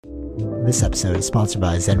This episode is sponsored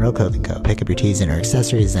by Zenro Clothing Co. Pick up your tees and or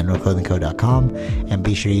accessories at zenroclothingco.com and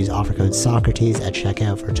be sure to use offer code Socrates at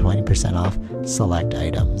checkout for 20% off select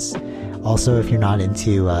items. Also, if you're not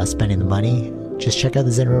into spending the money, just check out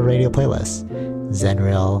the Zenro radio playlist.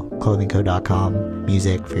 zenroclothingco.com,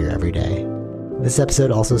 music for your everyday. This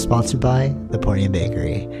episode also sponsored by The Portian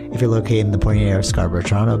Bakery. If you're located in the Portian area of Scarborough,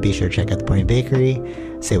 Toronto, be sure to check out The Portian Bakery,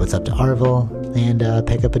 say what's up to Arville, and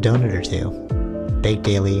pick up a donut or two. Baked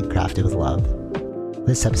daily, crafted with love.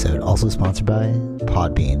 This episode also sponsored by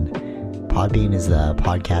Podbean. Podbean is the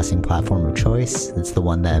podcasting platform of choice. It's the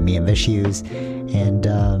one that me and Vish use, and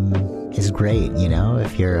is great, you know,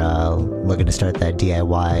 if you're looking to start that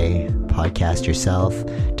DIY podcast yourself.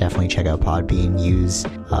 Definitely check out Podbean. Use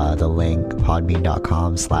the link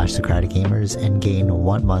podbean.com/SocraticGamers and gain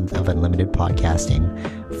 1 month of unlimited podcasting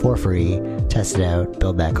for free. Test it out,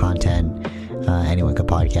 build that content. Anyone could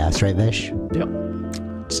podcast, right, Vish? Yep.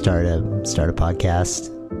 Start a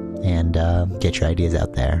podcast and get your ideas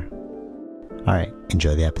out there. All right,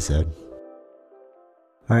 enjoy the episode.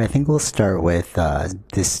 All right, I think we'll start with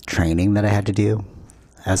this training that I had to do.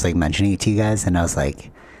 I was like mentioning it to you guys, and I was like,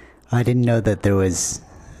 I didn't know that there's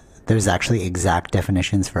actually exact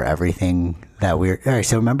definitions for everything that all right,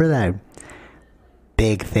 so remember that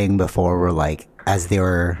big thing before where like as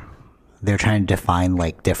they're trying to define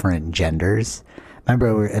like different genders.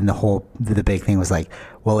 Remember, and the big thing was like,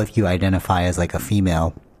 well, if you identify as like a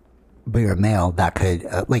female but you're a male, that could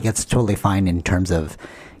like it's totally fine in terms of,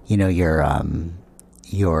 you know,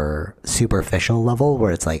 your superficial level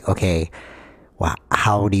where it's like, okay, well,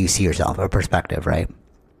 how do you see yourself, a perspective, right?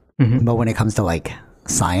 Mm-hmm. But when it comes to like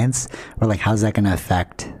science, or like how's that going to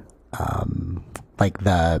affect like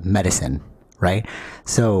the medicine, right?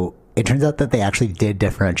 So it turns out that they actually did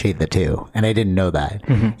differentiate the two, and I didn't know that.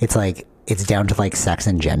 Mm-hmm. It's like it's down to like sex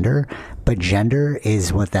and gender, but gender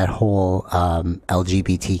is what that whole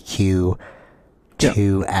LGBTQ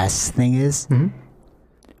 2S thing is. Mm-hmm.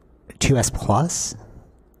 2S plus.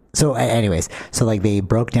 So anyways, so like they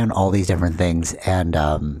broke down all these different things, and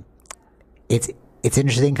it's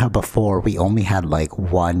interesting how before we only had like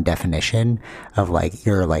one definition of like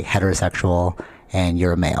you're like heterosexual and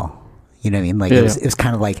you're a male. You know what I mean? Like it was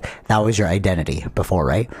kind of like that was your identity before,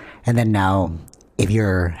 right? And then now if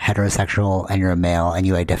you're heterosexual and you're a male and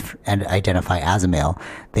you identify as a male,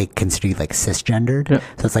 they consider you like cisgendered. Yeah.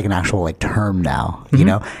 So it's like an actual like term now, you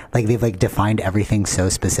know, like they've like defined everything so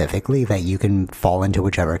specifically that you can fall into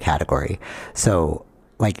whichever category. So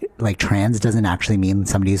like trans doesn't actually mean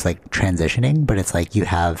somebody who's like transitioning, but it's like you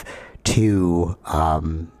have two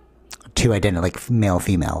identity, like male,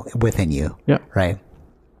 female within you. Yeah. Right.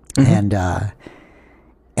 Mm-hmm.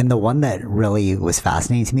 And the one that really was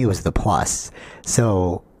fascinating to me was the plus.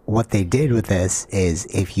 So what they did with this is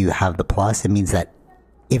if you have the plus, it means that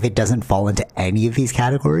if it doesn't fall into any of these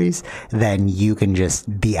categories, then you can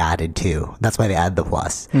just be added to. That's why they add the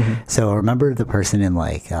plus. Mm-hmm. So remember the person in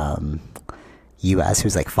like US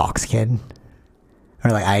who's like fox kid? Or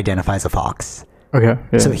like I identify as a fox. Okay.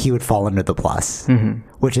 Yeah. So he would fall under the plus,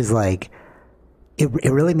 which is like, it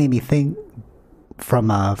really made me think from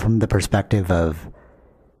the perspective of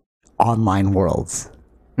online worlds,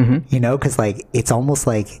 you know, because like it's almost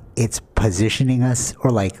like it's positioning us, or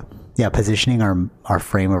like positioning our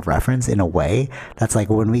frame of reference in a way that's like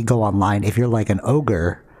when we go online, if you're like an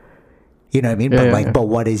ogre, you know what I mean, but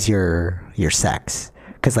what is your sex?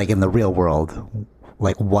 Because like in the real world,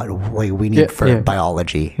 like what like we need for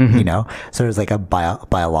biology, you know, so there's like a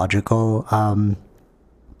biological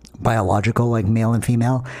like male and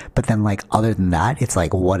female, but then like other than that, it's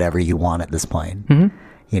like whatever you want at this point.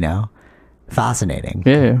 You know, fascinating.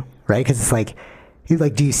 Yeah. Right? Because it's like,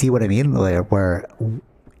 do you see what I mean? Where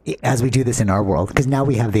as we do this in our world, because now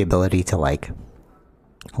we have the ability to like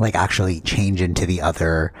actually change into the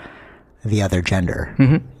other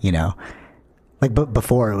gender. You know, like but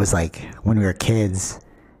before it was like when we were kids,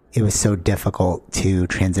 it was so difficult to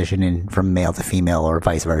transition in from male to female or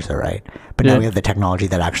vice versa, right? But now we have the technology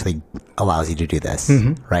that actually allows you to do this,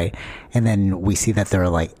 right? And then we see that there are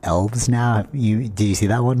like elves now. Did you see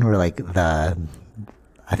that one where like I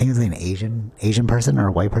think it was like an Asian person or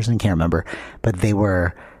a white person, can't remember, but they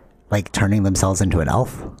were like turning themselves into an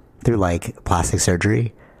elf through like plastic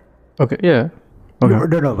surgery. Okay, yeah.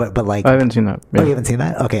 Okay. No, but like I haven't seen that. Yeah. Oh, you haven't seen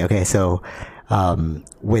that? Okay. So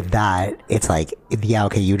with that, it's like,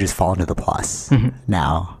 okay, you just fall into the plus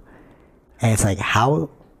now. And it's like, how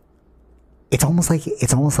it's almost like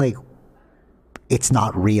it's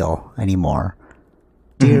not real anymore.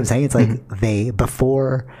 Do you know what I'm saying? It's like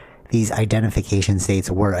before these identification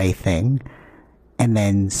states were a thing, and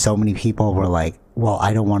then so many people were like, well,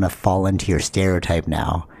 I don't want to fall into your stereotype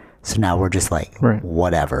now, So now we're just like, Right.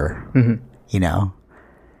 whatever, you know?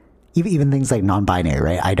 Even things like non-binary,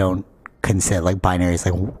 right? I don't consider, like, binary is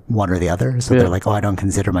like one or the other. So they're like, oh, I don't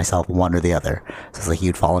consider myself one or the other. So it's like,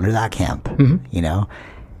 you'd fall under that camp, you know?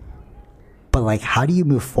 But like, how do you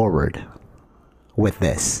move forward with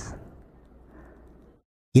this?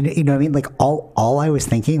 You know what I mean? Like, all I was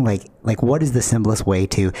thinking, like what is the simplest way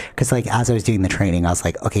to, because like as I was doing the training, I was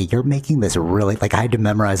like, okay, you're making this really, like, I had to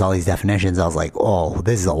memorize all these definitions. I was like, oh,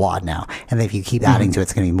 this is a lot now. And then if you keep adding to it,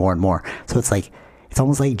 it's going to be more and more. So it's like, it's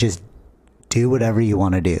almost like just do whatever you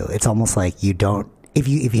want to do. It's almost like you don't, if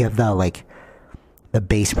you have the, like, the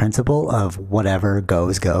base principle of whatever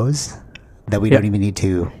goes, that we don't even need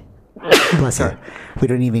to, bless you. We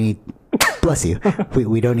don't even need, bless you.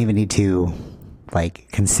 We don't even need to, like,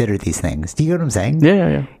 consider these things. Do you get what I'm saying?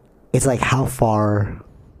 Yeah. It's like, how far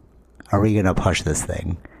are we going to push this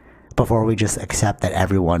thing before we just accept that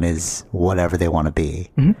everyone is whatever they want to be?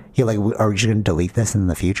 You're like, are we just going to delete this in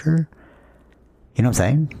the future? You know what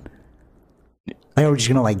I'm saying? Like, are we just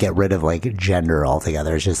going to, like, get rid of, like, gender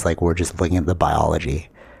altogether? It's just like, we're just looking at the biology.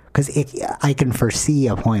 Because I can foresee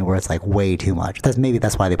a point where it's like way too much. That's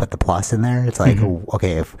why they put the plus in there. It's like,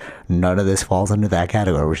 okay, if none of this falls under that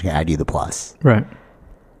category, we're just gonna add you the plus. Right.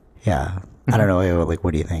 Yeah. I don't know. Like,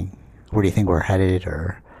 what do you think? Where do you think we're headed?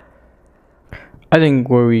 Or I think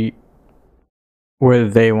where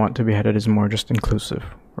they want to be headed is more just inclusive,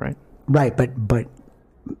 right? Right, but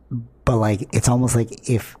like, it's almost like,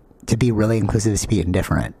 if to be really inclusive is to be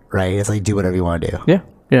indifferent, right? It's like, do whatever you want to do.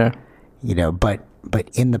 Yeah. You know, but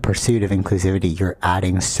in the pursuit of inclusivity, you're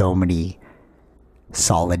adding so many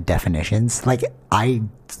solid definitions. Like, I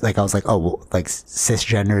was like, oh, well, like,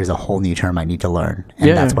 cisgender is a whole new term I need to learn.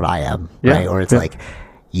 And that's what I am, right? Or it's like,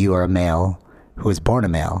 you are a male who was born a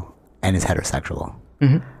male and is heterosexual.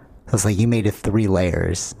 So it's like, you made it 3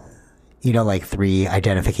 layers, you know, like 3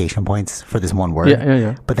 identification points for this one word.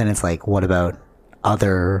 Yeah. But then it's like, what about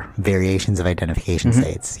other variations of identification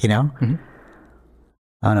states, you know?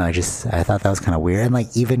 I don't know, I thought that was kind of weird. And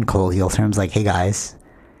like, even colloquial terms like, hey guys,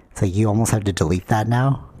 it's like, you almost have to delete that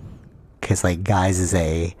now, because like, guys is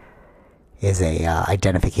a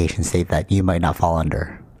identification state that you might not fall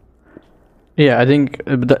under. Yeah, I think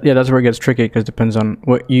that's where it gets tricky, because it depends on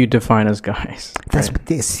what you define as guys.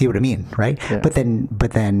 See what I mean, right? Yeah. But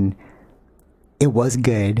then it was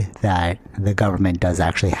good that the government does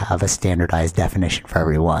actually have a standardized definition for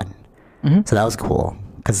everyone. So that was cool.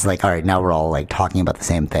 Because it's like, all right, now we're all like talking about the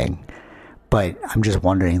same thing. But I'm just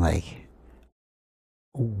wondering, like,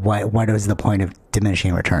 what is the point of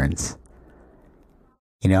diminishing returns?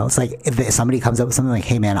 You know, it's like, if somebody comes up with something like,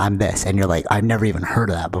 hey man, I'm this, and you're like, I've never even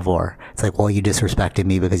heard of that before. It's like, well, you disrespected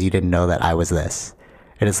me because you didn't know that I was this.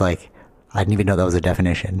 And it's like, I didn't even know that was a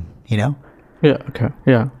definition, you know? Yeah, okay,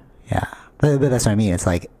 yeah. Yeah, but that's what I mean. It's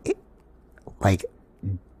like,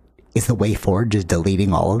 is the way forward just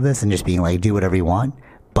deleting all of this and just being like, do whatever you want?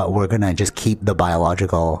 But we're going to just keep the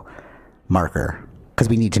biological marker, because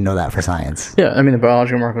we need to know that for science. Yeah, I mean, the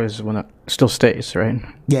biological marker is one that still stays, right?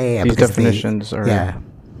 Yeah. These definitions are... Yeah.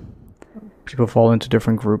 People fall into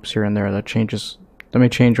different groups here and there. That may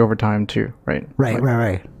change over time too, right?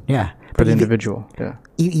 Right. Yeah. For the individual, yeah.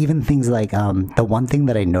 Even things like, the one thing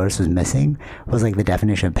that I noticed was missing was like the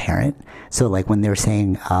definition of parent. So like, when they were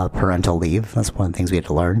saying parental leave, that's one of the things we had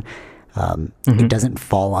to learn. It doesn't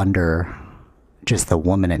fall under just the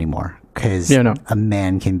woman anymore, because a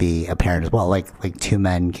man can be a parent as well. Like 2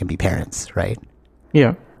 men can be parents, right?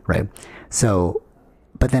 Yeah. Right. So,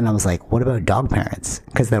 but then I was like, what about dog parents?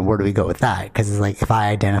 Because then where do we go with that? Because it's like, if I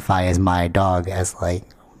identify as my dog as like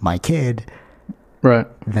my kid, right,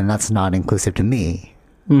 then that's not inclusive to me.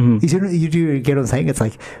 You do get what I'm saying? It's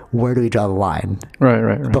like, where do we draw the line?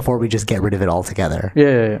 Right. Before we just get rid of it altogether.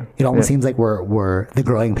 Yeah. It almost seems like we're the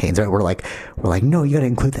growing pains, right? We're like, no, you got to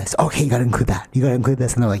include this. Okay, you got to include that. You got to include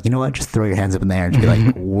this. And they're like, you know what? Just throw your hands up in the air and just be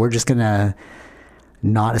like, we're just going to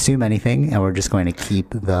not assume anything, and we're just going to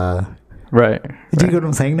keep the... Right. Do you get what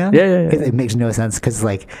I'm saying now? Yeah. It makes no sense, because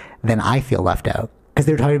like, then I feel left out. Because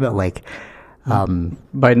they're talking about like...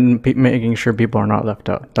 by making sure people are not left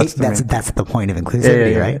out. That's the point of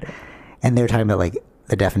inclusivity, right? And they're talking about like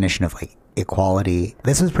the definition of like equality.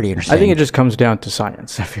 This was pretty interesting. I think it just comes down to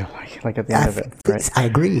science. I feel like at the end of it, right? I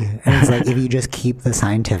agree. And it's like, if you just keep the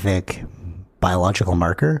scientific biological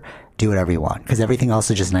marker, do whatever you want, because everything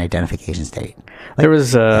else is just an identification state. Like, there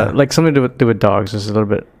was like something to do with dogs. This is a little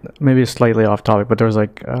bit, maybe slightly off topic, but there was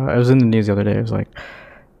like I was in the news the other day. It was like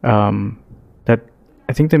that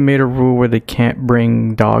I think they made a rule where they can't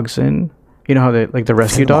bring dogs in. You know how they, like, the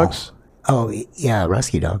rescue dogs? Oh, yeah,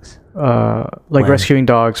 rescue dogs. Like, rescuing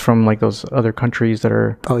dogs from like those other countries that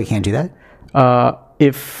are... Oh, you can't do that?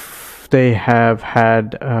 if they have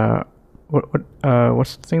had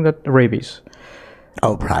what's the thing that rabies?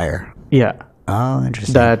 Oh, prior. Yeah. Oh,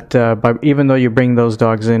 interesting. That even though you bring those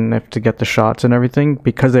dogs in to get the shots and everything,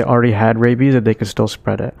 because they already had rabies, that they could still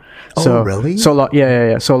spread it. Oh, really? So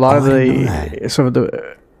yeah. So a lot of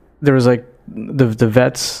the there was like the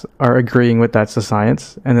vets are agreeing with that's the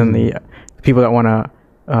science, and then the people that want to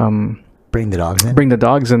bring the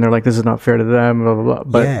dogs in, they're like, this is not fair to them, blah blah blah.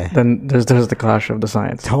 But then there's the clash of the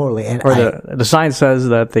science. Totally. And the science says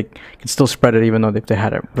that they can still spread it even though they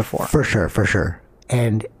had it before. For sure.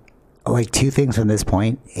 And like two things from this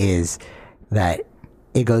point is that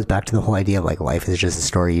it goes back to the whole idea of like life is just a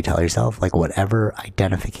story you tell yourself. Like whatever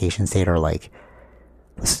identification state or like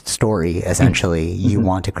story essentially you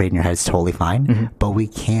want to create in your head is totally fine. But we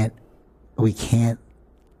can't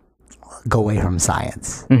go away from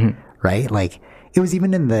science. Right? Like it was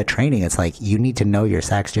even in the training, it's like you need to know your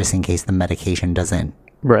sex just in case the medication doesn't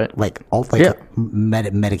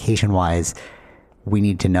medication wise we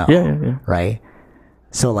need to know. Right?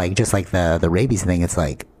 So like just like the rabies thing, it's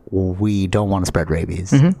like we don't want to spread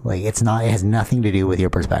rabies. Like it has nothing to do with your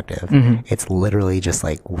perspective. It's literally just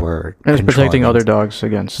like it's protecting other dogs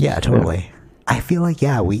against. Yeah, totally. I feel like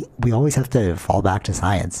we always have to fall back to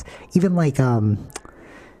science. Even like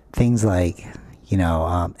things like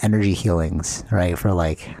energy healings, right? For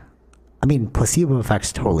like, I mean, placebo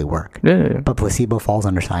effects totally work. But placebo falls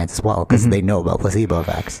under science as well because they know about placebo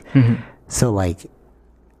effects. So like,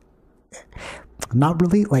 not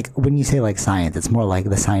really like when you say like science, it's more like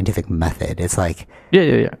the scientific method. It's like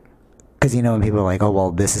because when people are like, oh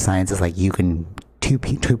well, this is science, it's like you can two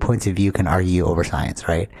points of view can argue over science,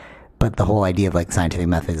 right? But the whole idea of like scientific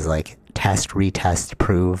method is like test, retest,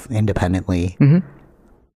 prove independently.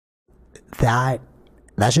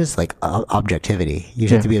 That's just like objectivity. You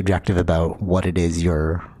have to be objective about what it is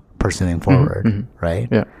you're pursuing forward,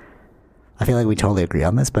 right? I feel like we totally agree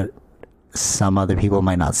on this, but some other people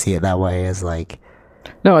might not see it that way as like.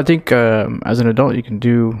 No, I think as an adult you can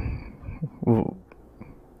do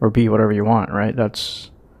or be whatever you want, right? That's.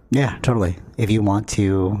 Yeah, totally. If you want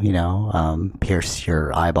to, pierce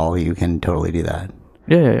your eyeball, you can totally do that.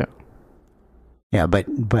 Yeah, but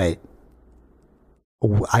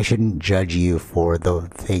I shouldn't judge you for the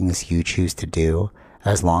things you choose to do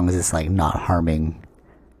as long as it's like not harming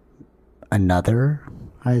another,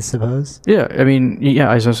 I suppose. Yeah, I mean,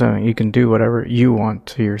 I was just saying you can do whatever you want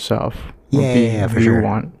to yourself. Yeah, for sure. You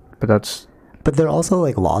want, but that's. But there are also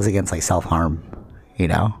like laws against like self-harm,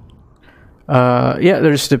 there's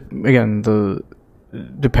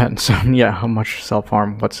depends on how much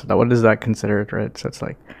self-harm. What is that considered, right? So it's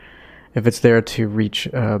like if it's there to reach.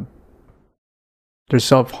 There's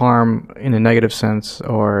self-harm in a negative sense,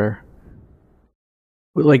 or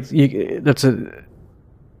like it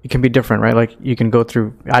can be different, right? Like you can go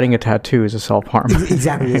through adding a tattoo is a self-harm.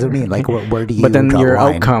 Exactly, that's what I mean. Like where do you? But then your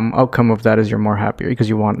outcome of that is you're more happier because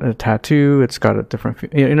you want a tattoo. It's got a different,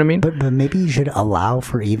 you know what I mean? But maybe you should allow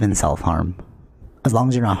for even self-harm, as long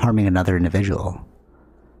as you're not harming another individual.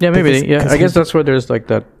 Yeah, maybe. I guess that's where there's like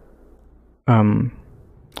that,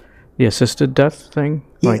 the assisted death thing.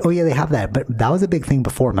 Yeah, they have that. But that was a big thing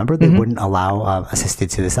before. Remember, they wouldn't allow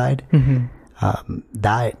assisted suicide.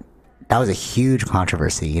 That was a huge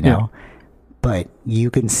controvery, But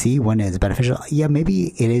you can see when it's beneficial. Yeah,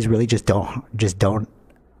 maybe it is really just don't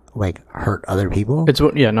like hurt other people. It's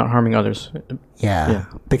not harming others. Yeah,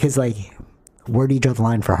 because like, where do you draw the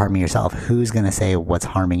line for harming yourself? Who's gonna say what's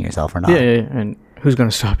harming yourself or not? Yeah, and who's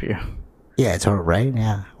gonna stop you? Yeah, it's right.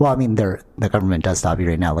 Yeah. Well, I mean, the government does stop you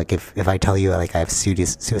right now. Like, if I tell you like I have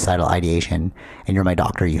suicidal ideation and you're my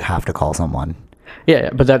doctor, you have to call someone. Yeah,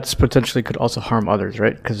 but that's potentially could also harm others,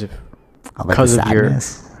 right? Because of your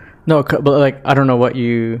but like I don't know what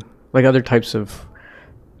you like other types of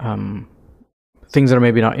things that are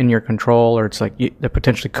maybe not in your control, or it's like that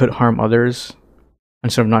potentially could harm others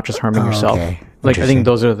instead of not just harming yourself. Okay. Like I think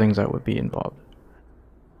those are the things that would be involved.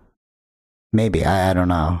 Maybe I don't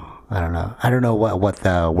know. I don't know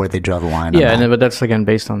where they draw the line. Yeah, but that's again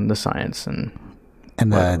based on the science and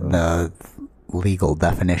the legal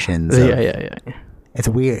definitions. Yeah. It's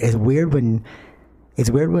weird. It's weird when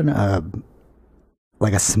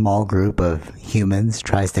like a small group of humans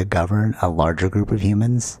tries to govern a larger group of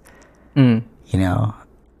humans.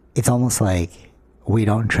 It's almost like we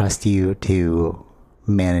don't trust you to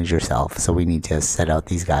manage yourself, so we need to set out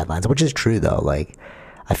these guidelines, which is true though. Like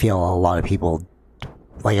I feel a lot of people,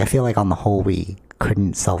 like I feel like on the whole we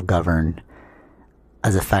couldn't self-govern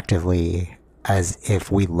as effectively as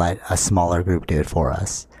if we let a smaller group do it for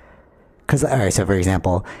us. Because, all right, so for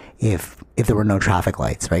example, if there were no traffic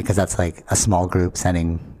lights, right? Because that's like a small group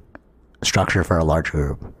setting structure for a large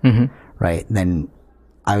group, right? Then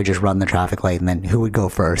I would just run the traffic light, and then who would go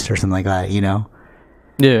first or something like that, you know?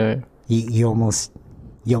 Yeah. You almost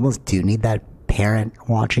do need that parent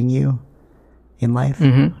watching you in life.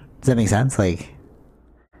 Does that make sense? Like,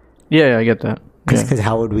 yeah, I get that. Because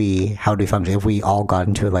how would we function if we all got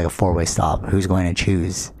into like a 4-way stop? Who's going to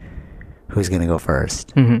choose who's going to go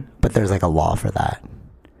first? But there's like a law for that.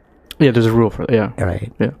 Yeah, there's a rule for that. Yeah.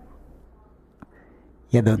 Right. Yeah.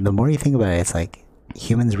 Yeah. The more you think about it, it's like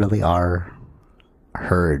humans really are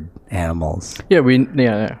herd animals.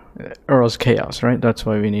 Yeah, or else chaos, right? That's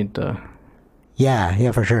why we need the.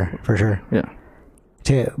 Yeah, for sure.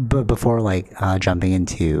 Yeah. But before like jumping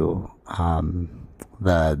into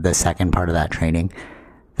the second part of that training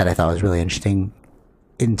that I thought was really interesting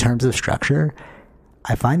in terms of structure,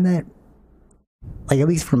 I find that, like, at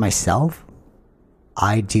least for myself,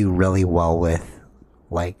 I do really well with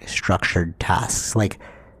like structured tasks, like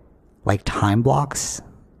time blocks.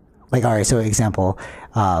 Like, all right, so example,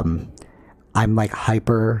 I'm like a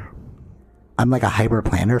hyper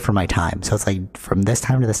planner for my time. So it's like from this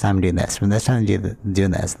time to this time I'm doing this, from this time to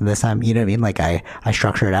doing this, and this time, you know what I mean? Like I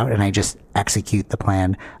structure it out and I just execute the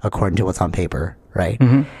plan according to what's on paper, right?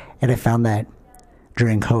 And I found that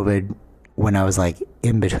during COVID, when I was like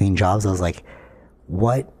in between jobs, I was like,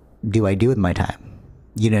 what do I do with my time?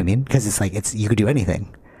 You know what I mean? Because it's like, you could do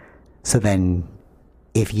anything. So then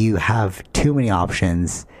if you have too many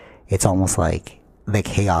options, it's almost like the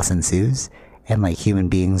chaos ensues, and like human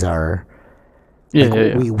beings are,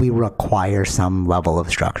 we require some level of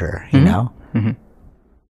structure, you know?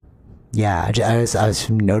 Yeah, I was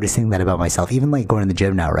noticing that about myself, even like going to the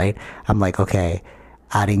gym now, right? I'm like, okay,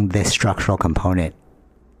 adding this structural component,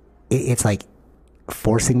 it's like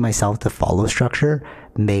forcing myself to follow structure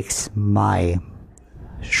makes my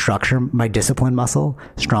discipline muscle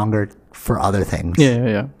stronger for other things.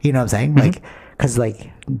 Yeah. You know what I'm saying? Like, because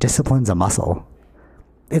like discipline's a muscle.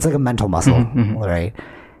 It's like a mental muscle, right?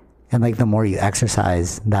 And like the more you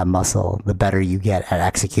exercise that muscle, the better you get at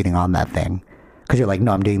executing on that thing. Because you're like,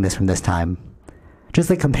 no, I'm doing this from this time. Just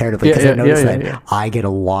like comparatively, because I noticed that I get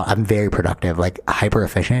I'm very productive, like hyper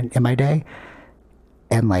efficient in my day.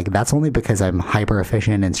 And like, that's only because I'm hyper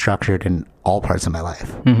efficient and structured in all parts of my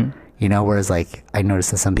life. You know, whereas like, I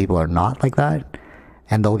notice that some people are not like that.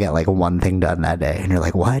 And they'll get like one thing done that day. And you're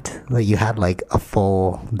like, what? Like you had like a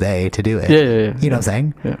full day to do it. Yeah. You know what I'm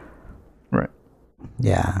saying? Yeah. Right.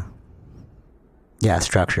 Yeah. Yeah,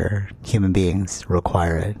 structure. Human beings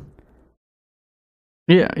require it.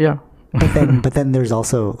 Yeah. But then there's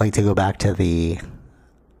also, like, to go back to the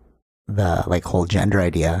like whole gender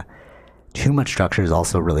idea, too much structure is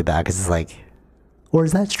also really bad, because it's like, or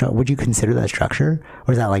is that would you consider that structure,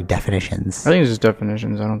 or is that like definitions? I think it's just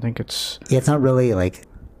definitions. I don't think it's. Yeah, it's not really like.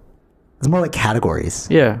 It's more like categories.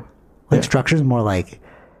 Yeah. Like structure is more like,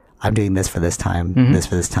 I'm doing this for this time, this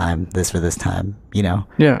for this time, this for this time. You know.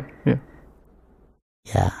 Yeah.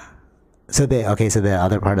 So the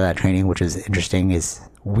other part of that training, which is interesting, is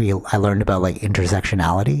I learned about like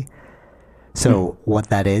intersectionality. So what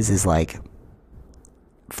that is like,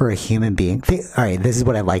 for a human being, all right, this is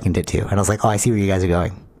what I likened it to. And I was like, oh, I see where you guys are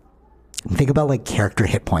going. Think about like character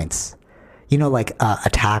hit points, you know, like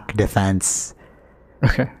attack, defense.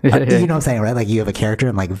 Okay. You know what I'm saying, right? Like you have a character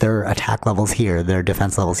and like their attack levels here, their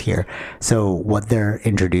defense levels here. So what they're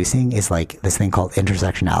introducing is like this thing called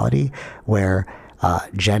intersectionality, where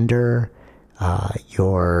gender,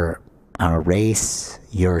 your race,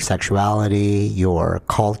 your sexuality, your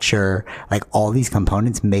culture, like all these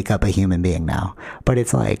components make up a human being now. But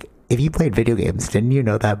it's like, if you played video games, didn't you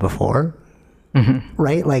know that before?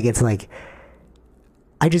 Right? Like, it's like,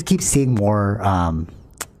 I just keep seeing more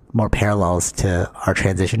parallels to our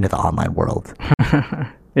transition to the online world.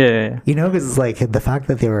 Yeah. You know, because it's like the fact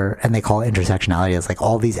that they call it intersectionality, it's like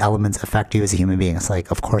all these elements affect you as a human being. It's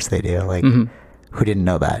like, of course they do. Like, who didn't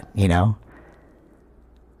know that, you know?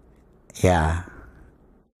 Yeah.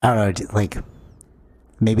 I don't know, like,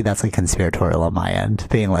 maybe that's like conspiratorial on my end,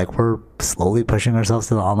 being like, we're slowly pushing ourselves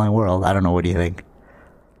to the online world. I don't know, what do you think?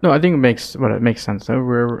 No, I think it makes sense. Though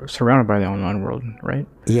we're surrounded by the online world, right?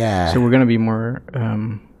 Yeah. So we're gonna be more.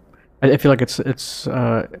 I feel like it's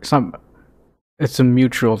a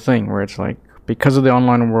mutual thing where it's like, because of the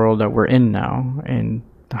online world that we're in now, and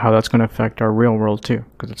how that's going to affect our real world too,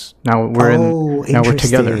 because it's now we're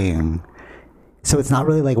together. So it's not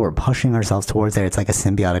really like we're pushing ourselves towards there. It's like a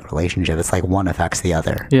symbiotic relationship. It's like one affects the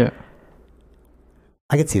other. Yeah.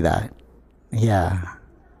 I could see that. Yeah.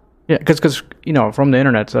 Yeah, because you know, from the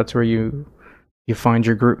internet, so that's where you find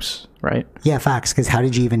your groups, right? Yeah, facts. Because how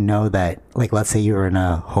did you even know that? Like, let's say you were in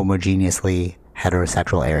a homogeneously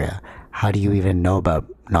heterosexual area. How do you even know about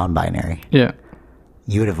non-binary, Yeah.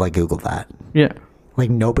 you would have like Googled that. Yeah. Like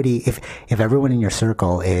nobody, if everyone in your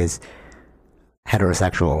circle is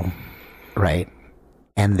heterosexual, right?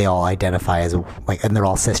 And they all identify as like, and they're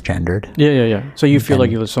all cisgendered. Yeah. So you feel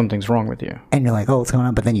like something's wrong with you. And you're like, oh, what's going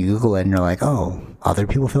on? But then you Google it and you're like, oh, other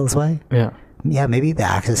people feel this way? Yeah. Yeah, maybe the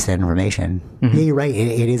access to information. Yeah, you're right.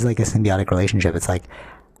 It is like a symbiotic relationship. It's like,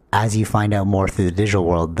 as you find out more through the digital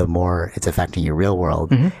world, the more it's affecting your real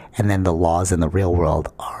world. And then the laws in the real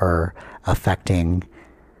world are affecting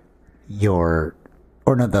the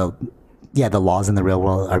laws in the real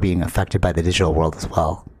world are being affected by the digital world as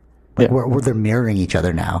well. Like they're mirroring each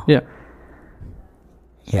other now. Yeah.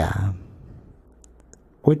 Yeah.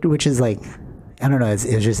 Which is like, I don't know, it's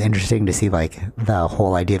just interesting to see like the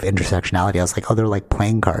whole idea of intersectionality. I was like, oh, they're like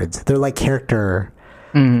playing cards. They're like character,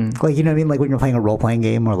 like, you know what I mean? Like when you're playing a role-playing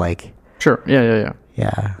game or like... Sure, yeah.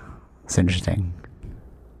 Yeah, it's interesting.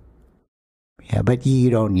 Yeah, but you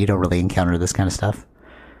don't really encounter this kind of stuff?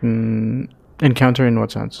 Encounter in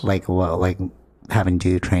what sense? Like what, like having to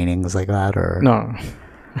do trainings like that, or... No.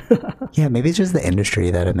 Yeah, maybe it's just the industry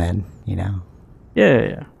that I'm in, you know?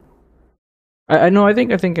 Yeah. I know. I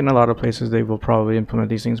think in a lot of places they will probably implement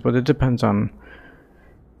these things, but it depends on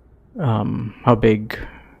how big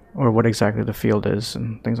or what exactly the field is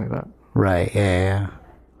and things like that. Right. Yeah.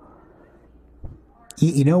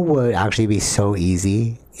 You know what would actually be so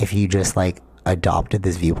easy if you just like adopted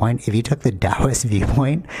this viewpoint? If you took the Taoist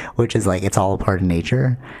viewpoint, which is like it's all a part of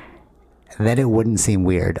nature, then it wouldn't seem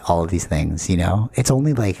weird. All of these things, you know, it's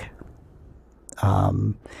only like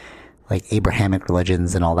Abrahamic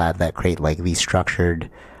religions and all that create like these structured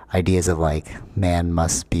ideas of like man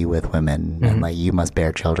must be with women and like you must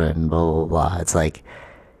bear children, blah blah blah. It's like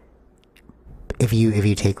if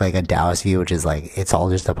you take like a Taoist view, which is like it's all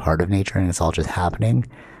just a part of nature and it's all just happening,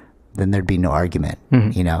 then there'd be no argument.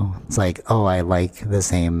 You know, it's like, oh, I like the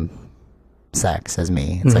same sex as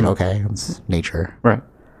me. It's like, okay, it's nature, right?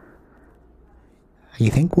 You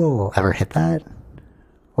think we'll ever hit that?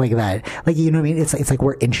 Like that, like, you know what I mean? It's like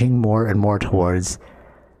we're inching more and more towards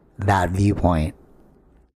that viewpoint.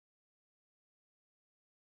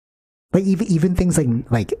 Like even things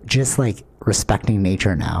like just like respecting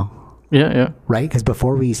nature now. Yeah. Right? Because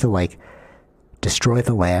before we used to like destroy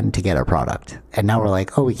the land to get our product, and now we're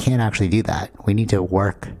like, oh, we can't actually do that. We need to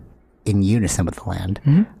work in unison with the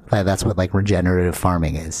land. That's what like regenerative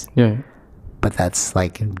farming is. Yeah. But that's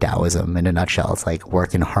like Taoism in a nutshell. It's like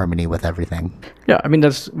work in harmony with everything. Yeah, I mean,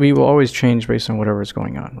 we will always change based on whatever is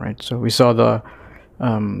going on, right? So we saw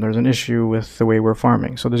there's an issue with the way we're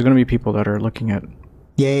farming. So there's going to be people that are looking at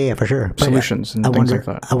yeah, for sure. Solutions and things like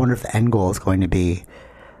that. I wonder if the end goal is going to be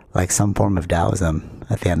like some form of Taoism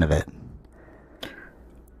at the end of it.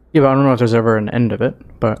 Yeah, but I don't know if there's ever an end of it,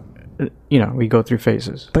 but you know, we go through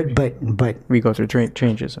phases. But we go through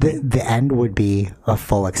changes. The end would be a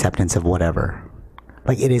full acceptance of whatever.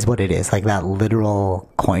 Like it is what it is. Like that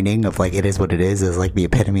literal coining of like it is what it is like the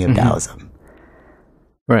epitome of Taoism.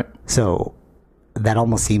 Right. So that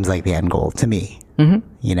almost seems like the end goal to me.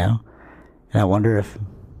 You know? And I wonder if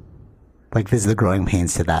like this is the growing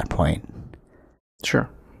pains to that point. Sure.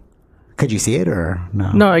 Could you see it or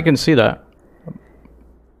no? No, I can see that.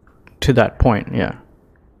 To that point, yeah.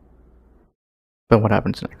 But what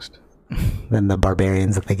happens next? Then the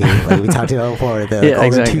barbarians that they gave, like we talked about before,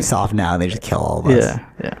 they're too soft now. They just kill all of us.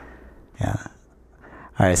 Yeah.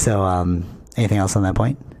 All right. So, anything else on that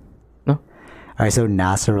point? No. All right. So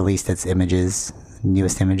NASA released its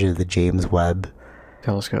newest image of the James Webb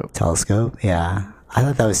Telescope. Yeah. I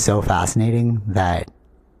thought that was so fascinating that,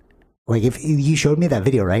 like, if you showed me that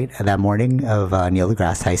video, right, that morning of Neil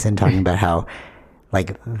deGrasse Tyson talking about how,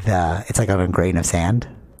 like, it's like on a grain of sand.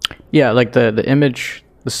 Yeah, like the image,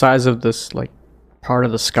 the size of this like part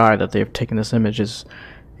of the sky that they've taken this image is,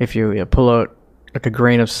 if you pull out like a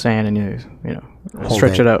grain of sand and you know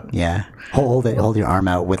stretch it out. Yeah, hold your arm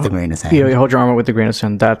out with the grain of sand. Yeah, you hold your arm out with the grain of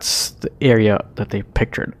sand. That's the area that they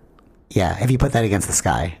pictured. Yeah, if you put that against the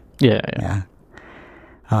sky. Yeah.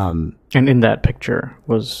 And in that picture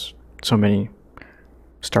was so many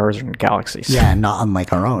stars and galaxies. Yeah, not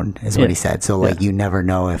unlike our own, is what he said. So like you never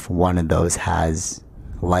know if one of those has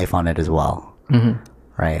life on it as well.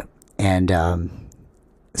 Right. And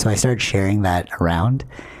so I started sharing that around,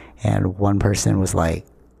 and one person was like,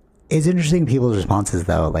 it's interesting people's responses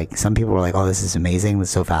though. Like some people were like, oh, this is amazing, this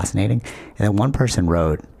is so fascinating. And then one person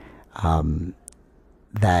wrote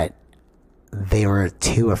that they were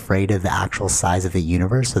too afraid of the actual size of the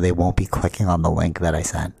universe, so they won't be clicking on the link that I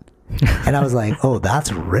sent. And I was like, oh,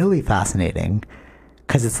 that's really fascinating,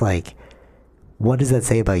 because it's like, what does that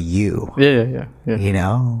say about you? Yeah. You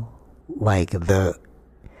know, like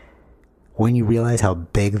when you realize how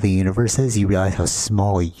big the universe is, you realize how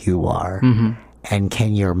small you are. And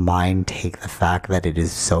can your mind take the fact that it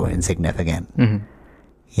is so insignificant?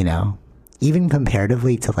 You know, even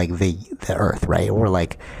comparatively to like the Earth, right? Or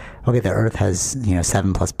like, okay, the Earth has,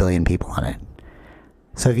 7+ billion people on it.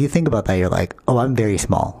 So if you think about that, you're like, oh, I'm very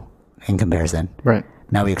small in comparison. Right.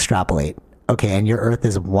 Now we extrapolate. Okay, and your Earth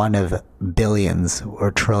is one of billions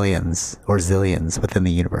or trillions or zillions within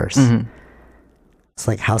the universe. It's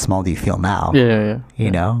like, how small do you feel now? Yeah.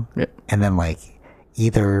 You know? Yeah. And then like,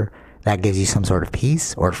 either that gives you some sort of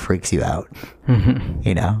peace or freaks you out.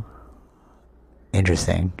 You know?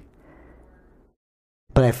 Interesting.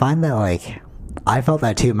 But I find that like, I felt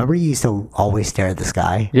that too. Remember you used to always stare at the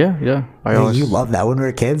sky? Yeah. You loved that when we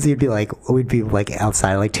were kids. We'd be like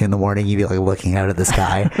outside like 2 a.m. You'd be like looking out at the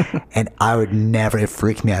sky. And I would never, it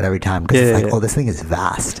freaked me out every time because it's like, oh, this thing is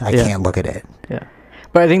vast. I can't look at it. Yeah.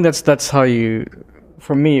 But I think that's how you,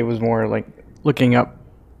 for me, it was more like looking up,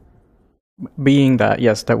 being that,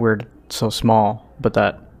 yes, that we're so small, but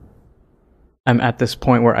that I'm at this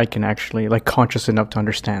point where I can actually like conscious enough to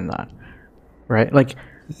understand that. Right? Like,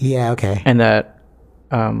 yeah, okay. And that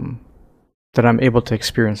that I'm able to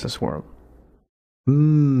experience this world.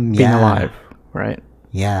 Being alive, right?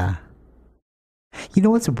 Yeah. You know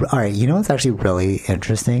what's actually really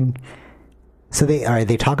interesting? So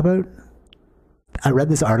they talk about, I read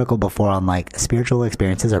this article before on like spiritual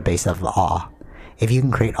experiences are based off of awe. If you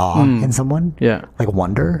can create awe in someone, like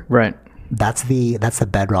wonder, right? That's the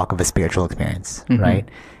bedrock of a spiritual experience, right?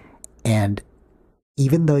 And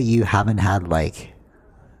even though you haven't had like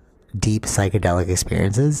deep psychedelic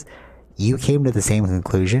experiences, you came to the same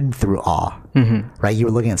conclusion through awe, right? You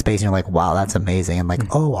were looking at space and you're like, wow, that's amazing. And like,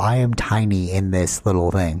 oh, I am tiny in this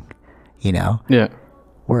little thing, you know? Yeah.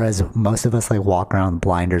 Whereas most of us like walk around with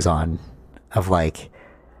blinders on of like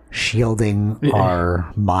shielding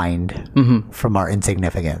our mind from our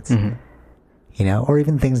insignificance, you know? Or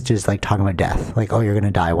even things just like talking about death, like, oh, you're going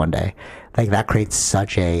to die one day. Like that creates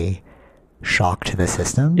such a shock to the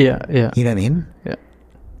system. Yeah. You know what I mean? Yeah.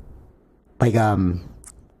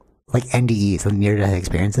 Like NDEs, the near-death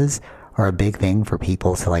experiences, are a big thing for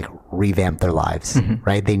people to like revamp their lives,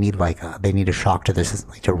 right? They need a shock to their system,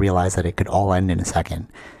 like, to realize that it could all end in a second.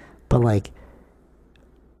 But like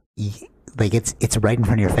it's right in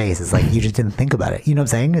front of your face. It's like you just didn't think about it. You know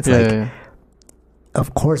what I'm saying? It's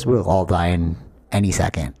of course we'll all die in any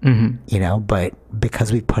second, you know, but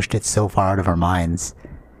because we pushed it so far out of our minds,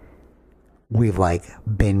 we've like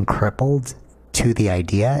been crippled to the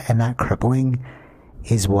idea, and that crippling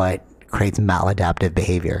is what creates maladaptive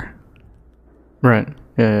behavior. Right.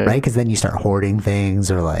 Yeah. Right? Because then you start hoarding things,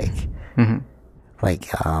 or like,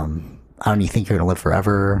 I don't you think you're gonna live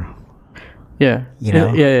forever? Yeah. You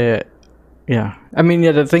know? Yeah. I mean,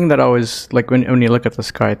 the thing that always, like, when you look at the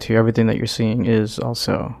sky too, everything that you're seeing is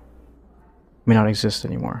also may not exist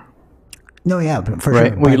anymore. No, yeah, for sure.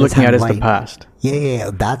 Right? What you're looking at is the past. Yeah.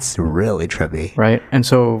 That's really trippy. Right? And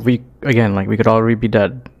so we could already be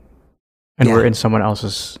dead. And we're in someone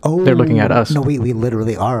else's. Oh, they're looking at us. No, we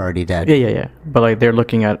literally are already dead. Yeah. But like they're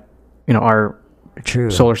looking at, our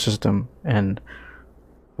solar system, and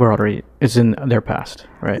it's in their past,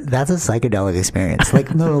 right? That's a psychedelic experience.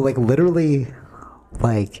 Like no, like literally,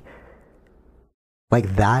 like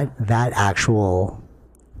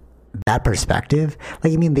that perspective.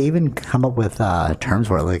 Like I mean, they even come up with terms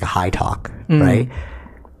for it, like high talk, right?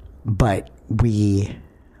 But we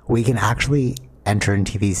can actually enter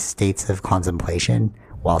into these states of contemplation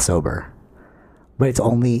while sober, but it's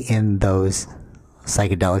only in those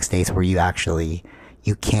psychedelic states where you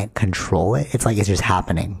can't control it. It's like it's just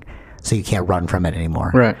happening, so you can't run from it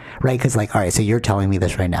anymore, right? Because like, all right, so you're telling me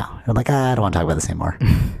this right now, I'm like, I don't want to talk about this anymore.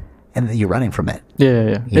 And then you're running from it.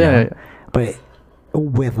 Yeah. But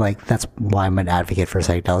with like, that's why I'm an advocate for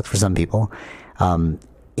psychedelics for some people.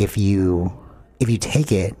 If you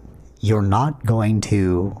take it, you're not going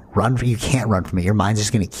to you can't run from it. Your mind's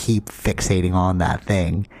just going to keep fixating on that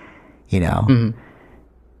thing, you know?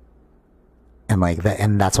 And like that,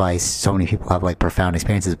 and that's why so many people have like profound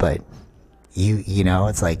experiences, but you know,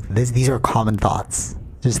 it's like these are common thoughts,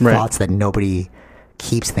 just thoughts that nobody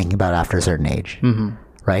keeps thinking about after a certain age,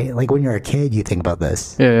 right? Like when you're a kid, you think about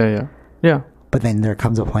this. Yeah. But then there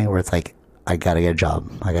comes a point where it's like, I gotta get a job,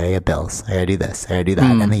 I gotta get bills, I gotta do this, I gotta do that.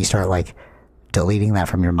 And then you start like deleting that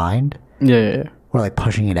from your mind. Yeah. Or like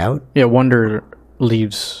pushing it out. Yeah, wonder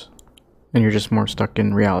leaves and you're just more stuck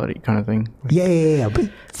in reality kind of thing. Yeah. But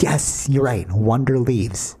yes, you're right. Wonder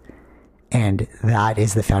leaves. And that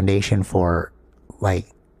is the foundation for like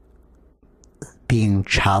being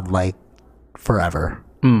childlike forever.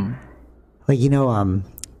 Like, you know,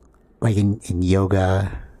 like in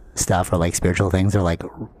yoga stuff or like spiritual things are like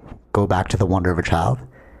go back to the wonder of a child.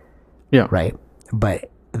 Yeah. Right. But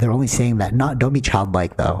they're only saying that don't be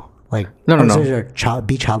childlike though. Like No.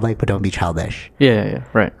 Be childlike, but don't be childish. Yeah.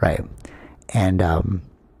 Right. Right. And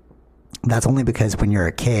that's only because when you're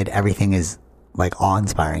a kid, everything is like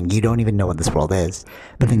awe-inspiring. You don't even know what this world is.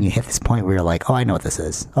 But then you hit this point where you're like, oh, I know what this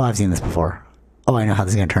is. Oh, I've seen this before. Oh, I know how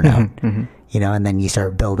this is going to turn out. You know, and then you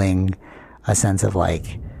start building a sense of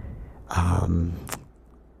like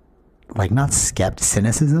not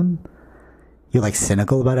cynicism. You're like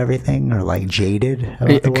cynical about everything or like jaded about the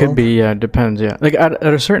world. It could be, yeah, depends, yeah. Like at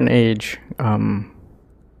a certain age,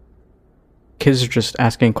 kids are just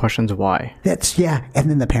asking questions why. Yeah. And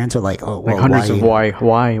then the parents are like, oh, well, like hundreds of why.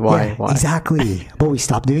 Yeah, exactly. But we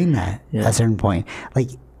stop doing that at a certain point. Like,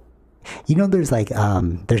 you know, there's like,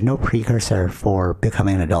 there's no precursor for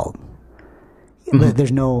becoming an adult.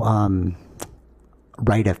 There's no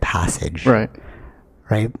rite of passage. Right.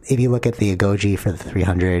 If you look at the Agoge for the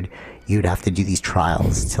 300, you'd have to do these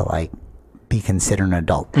trials to like be considered an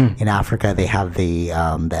adult. In Africa, they have the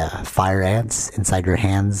fire ants inside your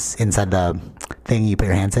hands, inside the thing you put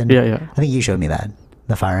your hands in. Yeah. I think you showed me that,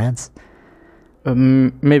 the fire ants.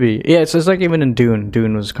 Maybe. Yeah, it's like even in Dune.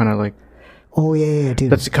 Dune was kind of like... Oh, yeah, Dune.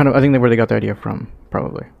 That's kind of, I think, where they got the idea from,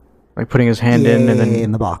 probably. Like putting his hand in and then...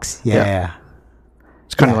 in the box. Yeah.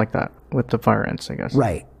 It's kind of like that with the fire ants, I guess.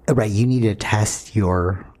 Right. You need to test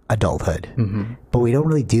your adulthood. But we don't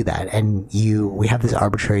really do that. And we have this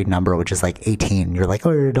arbitrary number, which is like 18. You're like,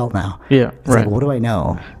 oh, you're an adult now. Yeah, it's like, what do I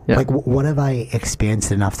know? Yeah. Like, what have I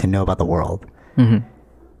experienced enough to know about the world? You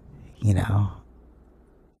know?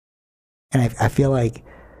 And I feel like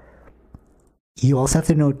you also have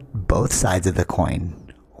to know both sides of the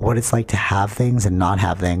coin. What it's like to have things and not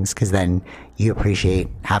have things, because then you appreciate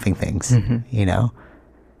having things, you know?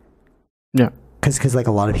 Yeah. Because like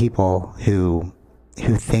a lot of people who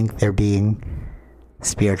think they're being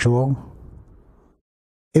spiritual,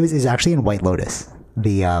 it was actually in White Lotus,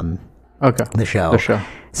 the show.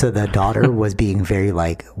 So the daughter was being very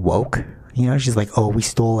like woke, you know. She's like, oh, we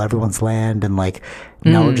stole everyone's land and like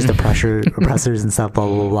now we're just oppressors and stuff, blah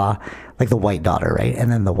blah blah. Like the white daughter, right?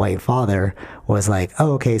 And then the white father was like,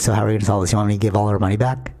 oh, okay, so how are we gonna solve this? You want me to give all our money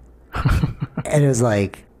back? And it was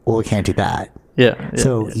like, well, we can't do that.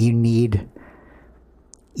 So you need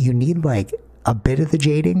like a bit of the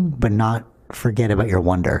jading, but not forget about your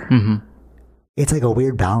wonder. It's like a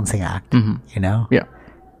weird balancing act, you know? Yeah.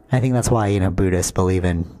 I think that's why, you know, Buddhists believe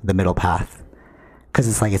in the middle path, because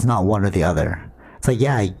it's like, it's not one or the other. It's like,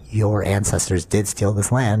 yeah, your ancestors did steal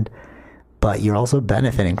this land, but you're also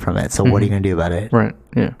benefiting from it. So what are you going to do about it? Right.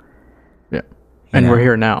 Yeah. And we're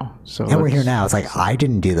here now. We're here now. It's like, I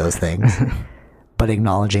didn't do those things, but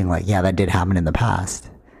acknowledging like, yeah, that did happen in the past.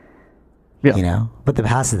 Yeah. You know, but the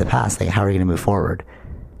past is the past. Like, how are you going to move forward?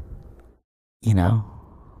 You know?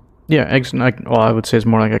 Yeah. Well, I would say it's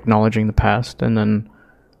more like acknowledging the past and then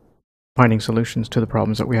finding solutions to the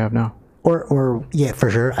problems that we have now. Or yeah, for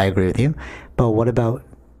sure, I agree with you. But what about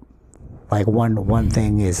like one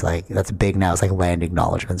thing is like that's big now is like land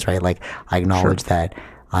acknowledgements, right? Like I acknowledge that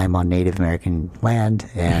I'm on Native American land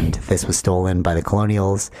and this was stolen by the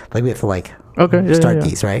colonials. Like we have to like start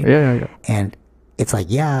these, right? Yeah. And it's like,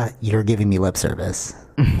 yeah, you're giving me lip service.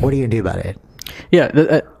 What are you gonna do about it? Yeah,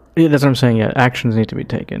 that's what I'm saying. Yeah, actions need to be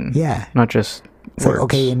taken. Yeah, not just words. Like,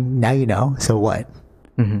 okay, and now you know. So what?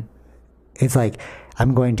 It's like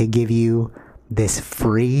I'm going to give you this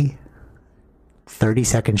free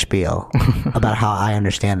 30-second spiel about how I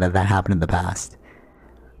understand that happened in the past.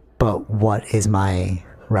 But what is my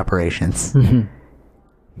reparations?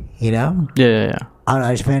 You know? Yeah. I don't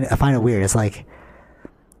know, I find it weird. It's like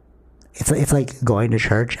it's like going to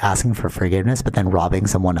church asking for forgiveness, but then robbing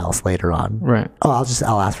someone else later on. Right. Oh,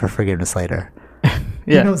 I'll ask for forgiveness later. Yeah.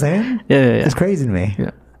 You know what I'm saying? Yeah. It's crazy to me.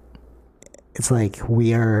 Yeah. It's like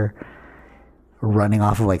we are running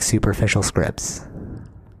off of like superficial scripts.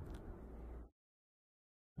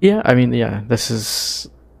 Yeah, I mean, yeah, it's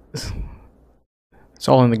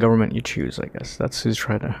all in the government you choose, I guess. That's who's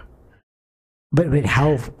trying to... But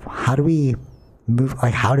how do we move,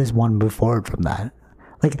 like, how does one move forward from that?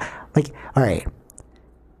 Like, all right,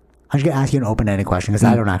 I'm just going to ask you an open-ended question because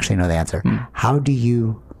I don't actually know the answer. How do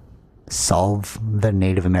you solve the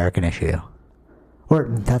Native American issue? Or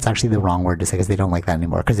that's actually the wrong word to say because they don't like that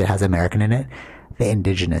anymore because it has American in it. The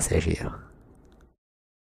indigenous issue.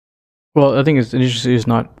 Well, I think it's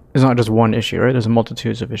not just one issue, right? There's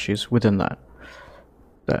multitudes of issues within that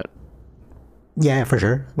yeah, for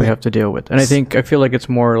sure, we have to deal with. And I feel like it's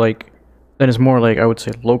more like I would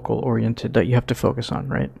say local oriented that you have to focus on,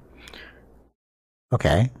 right?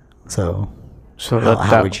 Okay, so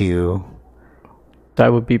how would you?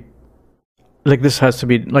 That would be like this has to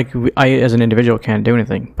be like I as an individual can't do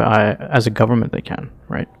anything, but I as a government they can,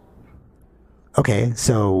 right? Okay,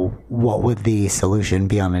 so what would the solution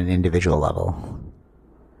be on an individual level?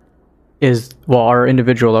 Our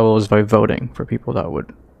individual level is by voting for people that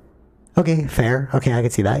would. Okay, fair. Okay, I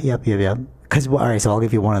can see that. Yep. Because, all right, so I'll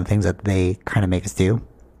give you one of the things that they kind of make us do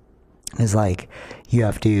is like you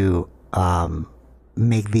have to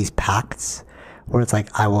make these pacts where it's like,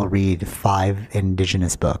 I will read 5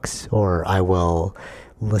 indigenous books or I will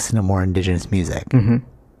listen to more indigenous music. Mm-hmm.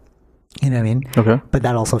 You know what I mean? Okay. But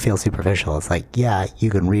that also feels superficial. It's like, yeah, you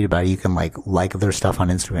can read about it. You can like their stuff on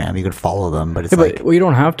Instagram. You can follow them, but it's well, you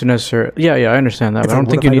don't have to necessarily. Yeah, I understand that. But I don't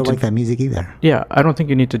think you need to like that music either. Yeah, I don't think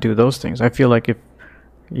you need to do those things. I feel like if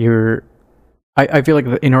you're, I feel like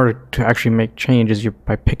in order to actually make change is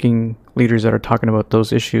by picking leaders that are talking about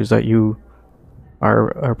those issues that you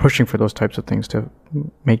are pushing for those types of things to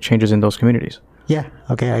make changes in those communities. Yeah.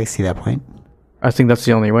 Okay, I see that point. I think that's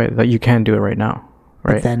the only way that you can do it right now.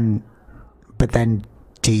 Right. But then,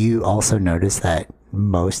 do you also notice that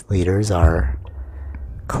most leaders are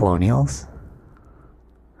colonials?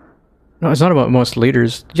 No, it's not about most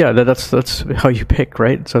leaders. Yeah, that's how you pick,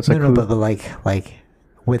 right? So it's like but like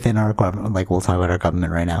within our government, like we'll talk about our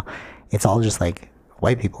government right now. It's all just like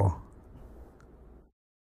white people.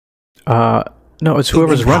 No, it's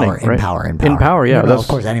whoever's running, right? In power, yeah. No, of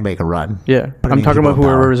course, anybody can run. Yeah, but I'm talking about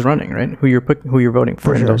whoever is running, right? Who you're voting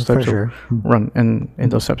for in those types of run and in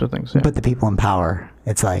those types of things. Yeah. But the people in power,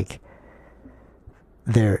 it's like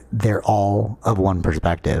they're all of one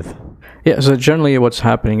perspective. Yeah. So generally, what's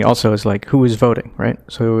happening also is like who is voting, right?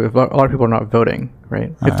 So if a lot of people are not voting,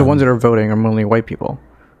 right? If the ones that are voting are only white people,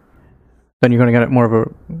 then you're going to get more of a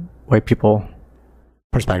white people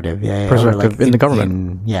perspective. Yeah. Perspective in the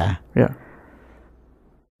government. Yeah.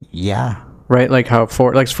 Right, like how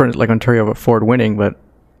Ford, for Ontario, Ford winning, but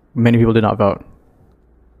many people did not vote.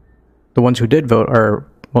 The ones who did vote are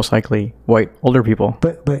most likely white older people.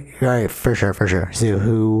 But right, for sure.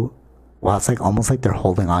 So it's like almost like they're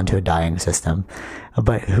holding on to a dying system.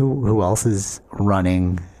 But who else is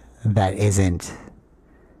running that isn't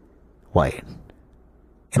white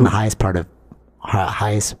in the highest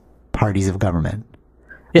parties of government?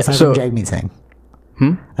 Yeah, aside from Jagmeet Singh.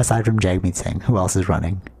 Aside from Jagmeet Singh, who else is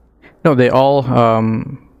running? No, they all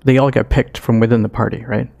get picked from within the party,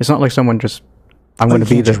 right? It's not like someone just I'm going to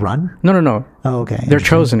be just run. No. Oh, okay. They're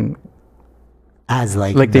chosen as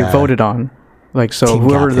like they voted on, like so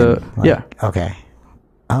whoever captain, Okay.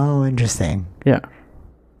 Oh, interesting. Yeah.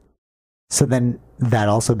 So then that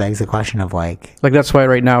also begs the question of like that's why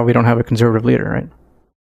right now we don't have a conservative leader, right?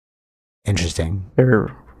 Interesting.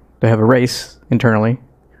 They have a race internally.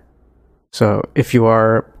 So if you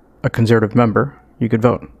are a conservative member, you could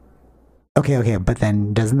vote. Okay, but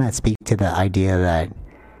then doesn't that speak to the idea that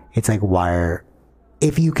it's like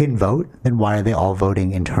if you can vote, then why are they all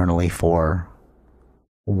voting internally for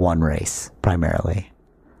one race primarily?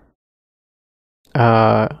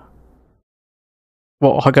 Well,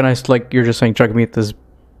 how can you're just saying Jagmeet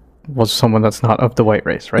was someone that's not of the white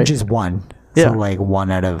race, right? Just one. Yeah. So like one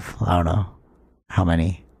out of I don't know how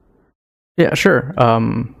many. Yeah, sure.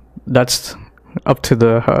 That's up to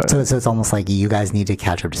the so it's almost like you guys need to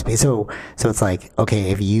catch up to speed. So it's like,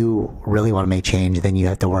 okay, if you really want to make change, then you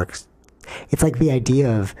have to work. It's like the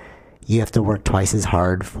idea of you have to work twice as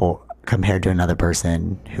hard compared to another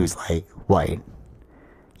person who's like white.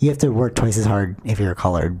 You have to work twice as hard if you're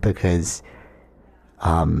colored because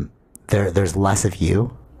there's less of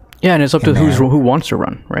you. Yeah, and it's up to who wants to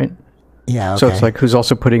run, right? Yeah. Okay. So it's like who's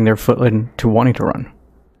also putting their foot into wanting to run.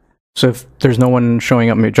 So if there's no one showing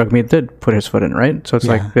up, Jagmeet did put his foot in, right? So it's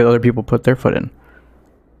like the other people put their foot in.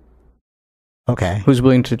 Okay. Who's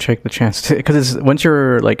willing to take the chance to? Because once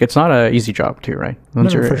you're it's not an easy job too, right?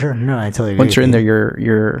 Once for sure. No, I totally agree. Once you're in there,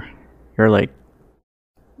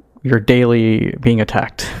 you're daily being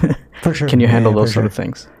attacked. For sure. Can you handle those sort of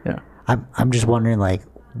things? Yeah. I'm just wondering,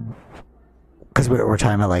 because we're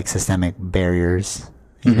talking about systemic barriers,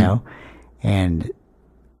 you know, and.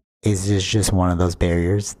 Is this just one of those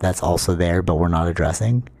barriers that's also there, but we're not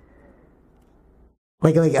addressing?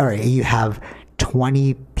 All right, you have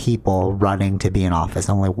 20 people running to be in office.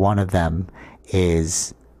 Only one of them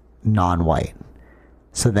is non-white.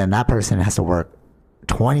 So then that person has to work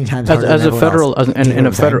 20 times harder as than a federal, else. in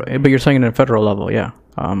a federal, but you're saying in a federal level, yeah.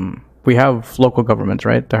 We have local governments,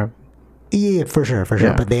 right? Yeah, for sure.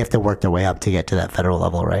 Yeah. But they have to work their way up to get to that federal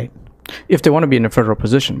level, right? If they want to be in a federal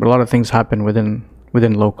position, but a lot of things happen within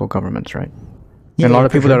local governments, right? Yeah, and a lot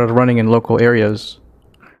of people that are running in local areas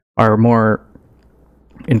are more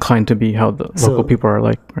inclined to be how the local people are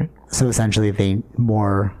like, right? So essentially, they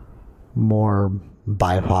more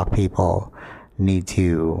BIPOC people need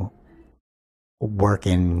to work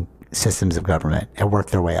in systems of government and work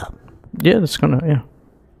their way up. Yeah, that's gonna, yeah.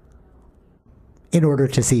 In order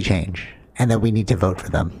to see change. And then we need to vote for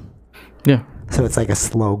them. Yeah. So it's like a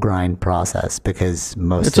slow grind process because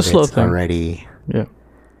most It's of a slow it's thing. already... Yeah.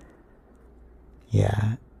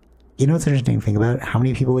 Yeah. You know what's an interesting thing about it? How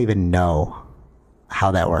many people even know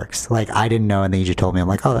how that works? Like, I didn't know, and then you just told me. I'm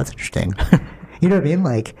like, oh, that's interesting. You know what I mean?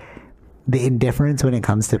 Like, the indifference when it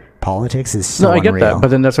comes to politics is so No, I get unreal. that, but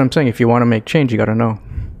then that's what I'm saying. If you want to make change, you got to know.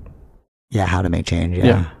 Yeah, how to make change. Yeah.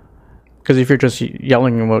 Yeah. Because if you're just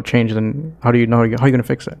yelling about change, then how do you know how you're going to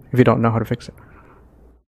fix it if you don't know how to fix it?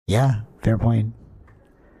 Yeah, fair point.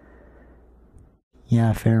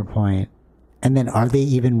 Yeah, fair point. And then are they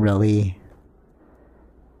even really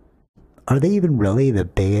the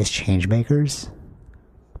biggest change makers?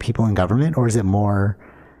 People in government, or is it more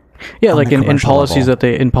Yeah, on like the in commercial policies level?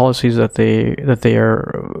 that they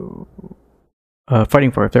are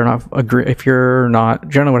fighting for. If they're not if you're not,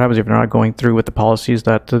 generally what happens if you're not going through with the policies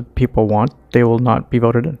that the people want, they will not be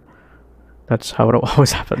voted in. That's how it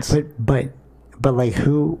always happens. But like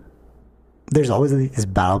who? There's always like this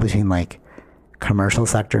battle between like commercial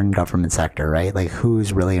sector and government sector, right? Like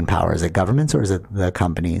who's really in power? Is it governments or is it the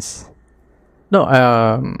companies? No,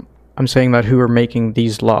 I'm saying that who are making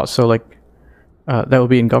these laws. So like that would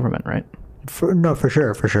be in government, right? For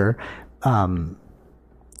sure.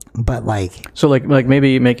 But like, so like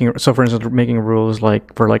maybe making, so for instance, making rules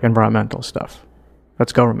like for like environmental stuff,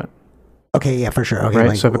 that's government. Okay, yeah, for sure. Okay, right.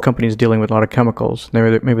 like, So if a company is dealing with a lot of chemicals,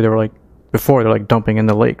 maybe they were like before they're like dumping in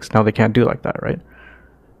the lakes. Now they can't do like that, right?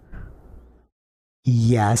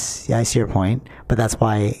 yes, yeah, I see your point. But that's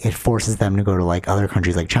why it forces them to go to like other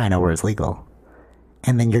countries like China where it's legal,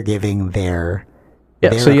 and then you're giving their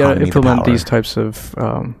so you gotta economy implement the these types of.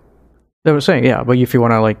 They were saying, yeah, but if you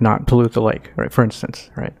want to like not pollute the lake, right? For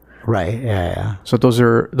instance, right? right, yeah. So those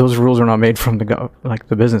rules are not made from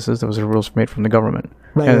the businesses. Those are rules made from the government,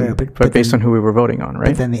 Right, but based on who we were voting on, right?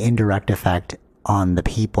 But then the indirect effect on the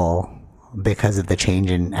people because of the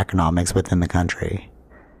change in economics within the country.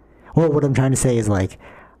 Well, what I'm trying to say is like,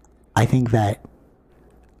 I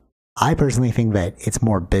personally think that it's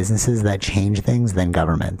more businesses that change things than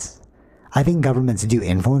governments. I think governments do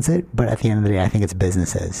influence it, but at the end of the day, I think it's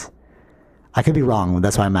businesses. I could be wrong.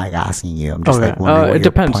 That's why I'm like asking you. I'm just like wondering what it your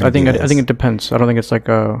depends. point I of think view is. it depends. I don't think it's like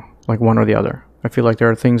one or the other. I feel like there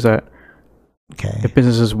are things that if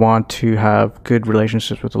businesses want to have good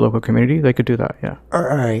relationships with the local community, they could do that. Yeah. All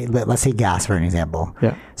right. Let's say gas for an example.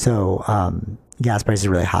 Yeah. So gas prices are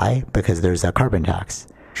really high because there's a carbon tax.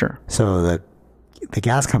 Sure. So the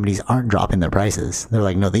gas companies aren't dropping their prices. They're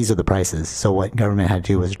like, no, these are the prices. So what government had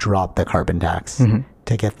to do was drop the carbon tax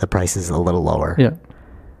to get the prices a little lower. Yeah.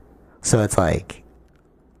 So it's like,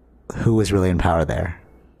 who was really in power there?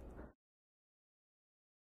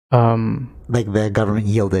 Like the government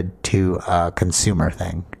yielded to a consumer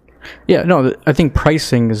thing. Yeah, no, I think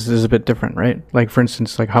pricing is a bit different, right? Like for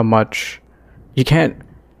instance, like how much you can't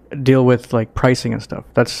deal with like pricing and stuff.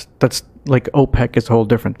 That's like OPEC is a whole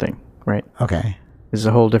different thing, right? Okay. This is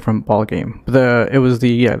a whole different ball game. It was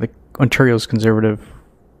the Ontario's Conservative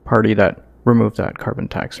Party that removed that carbon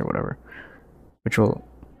tax or whatever, which will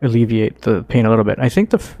alleviate the pain a little bit. I think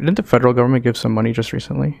didn't the federal government give some money just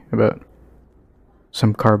recently about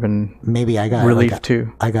some carbon maybe I got relief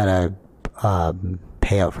too. I got a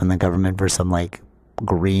payout from the government for some like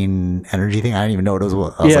green energy thing. I didn't even know what it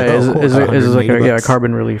was. I was like, cool, a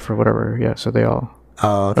carbon relief or whatever. Yeah, so they all.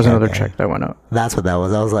 Oh, okay, there's another check that went out. That's what that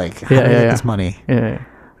was. I was like, how do I get this money?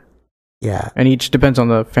 Yeah. And each depends on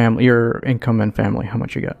the family, your income and family, how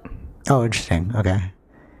much you get. Oh, interesting. Okay.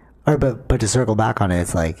 All right, but to circle back on it,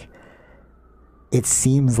 it's like, it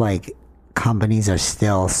seems like companies are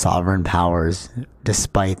still sovereign powers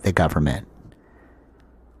despite the government.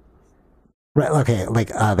 Right. Okay. Like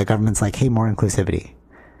the government's like, hey, more inclusivity.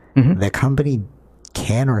 The company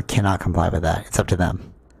can or cannot comply with that. It's up to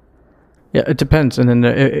them. Yeah, it depends. And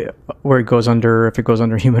then where it goes under, if it goes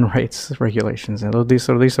under human rights regulations and these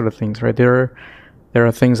sort of things, right? There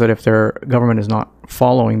are things that if their government is not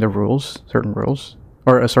following the rules, certain rules,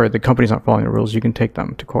 or the company's not following the rules, you can take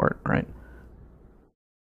them to court, right?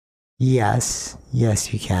 Yes, you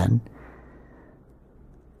can.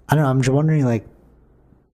 I don't know. I'm just wondering, like,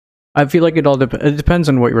 I feel like it depends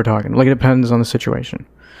on what you were talking. Like, it depends on the situation.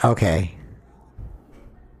 Okay.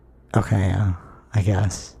 Yeah, I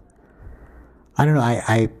guess. I don't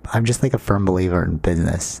know. I'm just like a firm believer in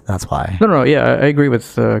business. That's why. No. Yeah, I agree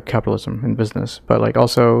with capitalism in business, but like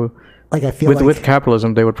also, like I feel with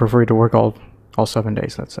capitalism, they would prefer you to work all 7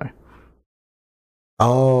 days. Let's say.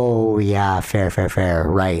 Oh yeah, fair.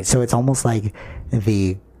 Right. So it's almost like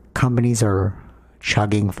the companies are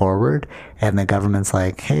chugging forward, and the government's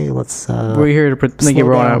like, "Hey, let's." We're here to we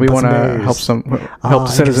want to help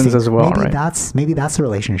citizens as well, maybe right? Maybe that's the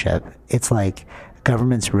relationship. It's like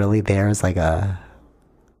government's really there as like a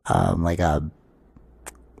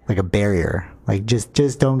barrier. Like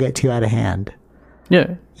just don't get too out of hand.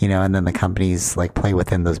 Yeah. And then the companies like play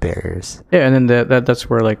within those barriers. Yeah, and then that's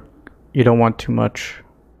where like you don't want too much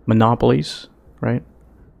monopolies, right?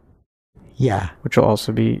 Yeah. Which will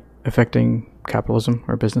also be affecting capitalism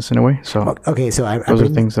or business in a way. So okay, so those are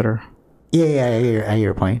things that are. Yeah, I hear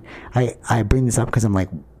your point. I bring this up because I'm like,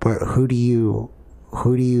 who do you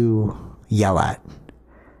yell at?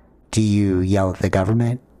 Do you yell at the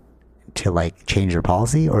government to like change their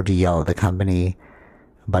policy, or do you yell at the company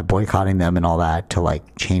by boycotting them and all that to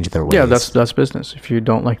like change their ways? Yeah, that's business. If you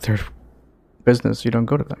don't like their business, you don't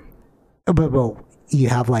go to them. But you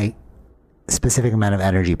have like specific amount of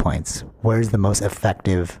energy points. Where's the most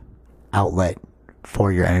effective outlet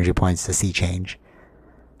for your energy points to see change?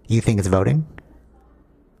 You think it's voting?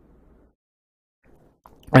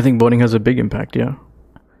 I think voting has a big impact. Yeah.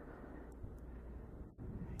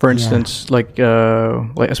 For instance, like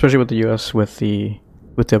especially with the U.S. with the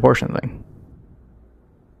abortion thing.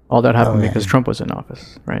 All that happened because Trump was in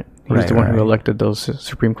office, right? He was the one who elected those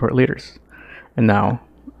Supreme Court leaders, and now.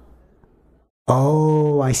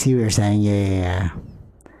 Oh, I see what you're saying.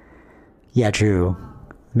 Yeah. True.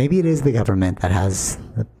 Maybe it is the government that has.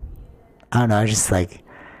 I don't know. I just I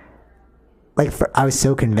was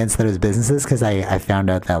so convinced that it was businesses because I found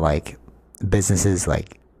out that like businesses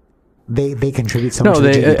like they contribute so much to the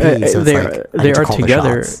GDP. So they are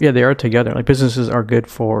together. Yeah, they are together. Like businesses are good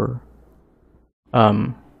for,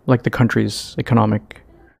 like the country's economic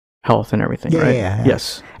health and everything, right? Yeah.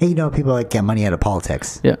 Yes. And people like get money out of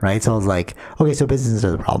politics. Yeah. Right. So I was like, okay, so businesses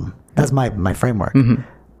are the problem. That's my framework. Mm-hmm.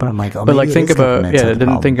 But I'm like, but like think about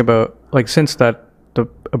think about like since the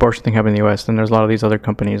abortion thing happened in the U.S., then there's a lot of these other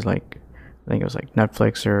companies like I think it was like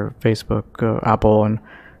Netflix or Facebook, Apple, and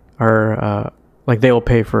are like they will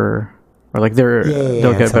pay for or like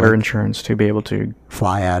they'll get better insurance to be able to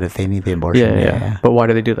fly out if they need the abortion. Yeah. But why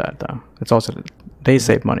do they do that though? It's also they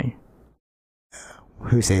save money.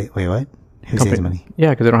 Wait, what? Who saves money? Yeah,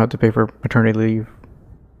 because they don't have to pay for paternity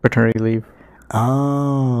leave.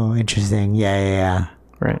 Oh, interesting. Yeah.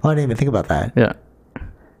 Right. Oh, I didn't even think about that. Yeah.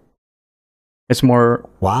 It's more.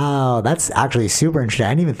 Wow, that's actually super interesting. I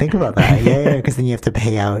didn't even think about that. Yeah, because then you have to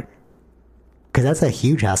pay out. Because that's a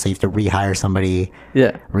huge hassle. You have to rehire somebody.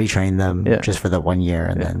 Yeah. Retrain them just for the 1 year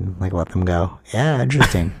and then like let them go. Yeah,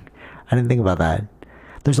 interesting. I didn't think about that.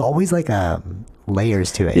 There's always like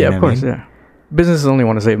layers to it. Yeah, of course. Yeah. Businesses only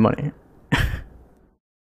want to save money.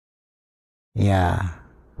 Yeah.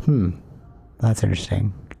 That's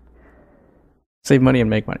interesting. Save money and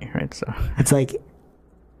make money, right? So it's like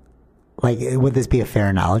would this be a fair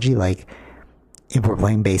analogy? Like if we're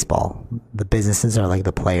playing baseball, the businesses are like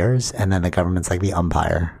the players and then the government's like the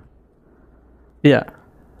umpire. Yeah.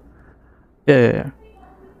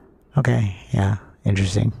 Okay. Yeah.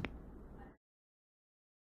 Interesting.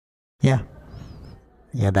 Yeah,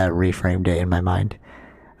 that reframed it in my mind.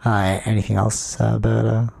 Anything else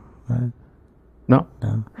about No.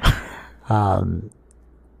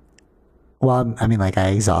 Well, I mean, like I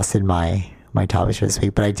exhausted my topics for this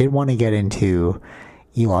week, but I did want to get into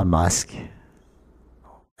Elon Musk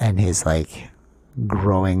and his like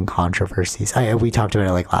growing controversies. We talked about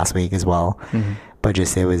it like last week as well, but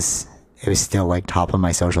just it was still like top of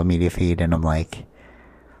my social media feed, and I'm like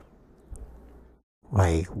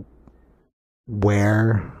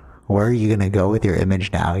where are you gonna go with your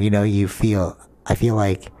image now? I feel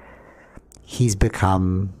like he's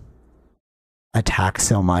become attacked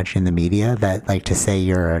so much in the media that like to say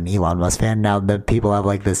you're an Elon Musk fan now that people have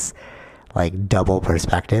like this like double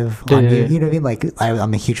perspective on you. You know what I mean? Like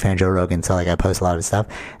I'm a huge fan of Joe Rogan, so like I post a lot of stuff.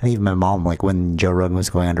 And even my mom, like when Joe Rogan was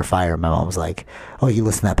going under fire, my mom was like, "Oh, you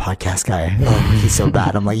listen to that podcast guy? Oh, he's so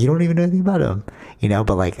bad." I'm like, "You don't even know anything about him, you know?"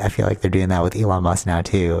 But like I feel like they're doing that with Elon Musk now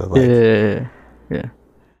too. Like, yeah.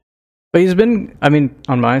 But he's been, I mean,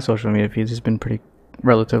 on my social media feeds, he's been pretty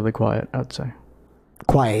relatively quiet, I'd say.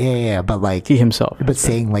 Quiet, yeah. But like he himself. But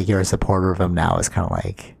saying like you're a supporter of him now is kind of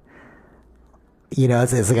like,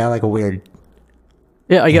 it's got like a weird.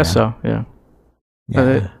 Yeah, I guess so. Yeah.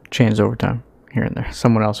 It changes over time here and there.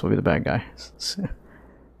 Someone else will be the bad guy.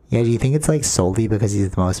 Yeah. Do you think it's like solely because he's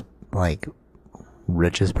the most like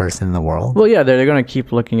richest person in the world? Well, yeah, they're going to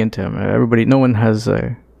keep looking into him. No one has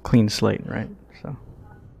a clean slate, right? So.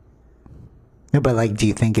 No, but like, do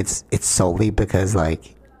you think it's solely because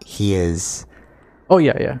like he is? Oh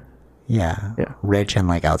yeah. Yeah. Rich and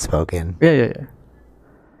like outspoken. Yeah.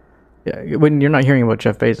 Yeah, when you're not hearing about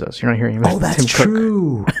Jeff Bezos, you're not hearing about Oh, that's Tim Cook.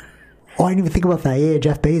 true. Oh, I didn't even think about that. Yeah,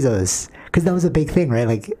 Jeff Bezos. Because that was a big thing, right?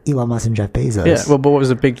 Like Elon Musk and Jeff Bezos. Yeah, well, but what was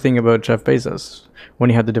the big thing about Jeff Bezos when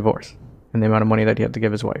he had the divorce and the amount of money that he had to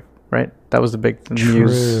give his wife, right? That was the big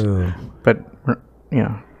news. But,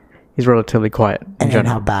 he's relatively quiet. And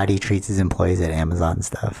how bad he treats his employees at Amazon and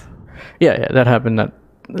stuff. Yeah, that happened at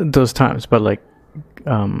those times. But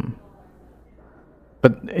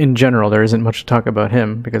but in general, there isn't much to talk about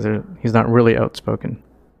him because he's not really outspoken.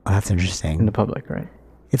 Oh, that's interesting. In the public, right?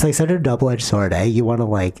 It's like such a double-edged sword, eh? You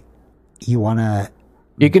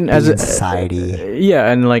can as a society. Yeah,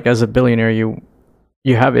 and like as a billionaire, you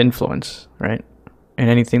have influence, right? And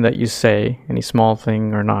anything that you say, any small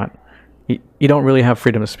thing or not, you don't really have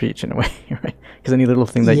freedom of speech in a way, right? Because any little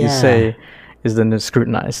thing that you say is then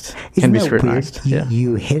scrutinized. Can be scrutinized. Yeah.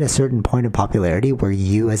 You hit a certain point of popularity where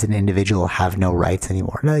you as an individual have no rights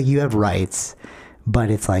anymore. No, you have rights,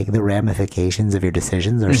 but it's like the ramifications of your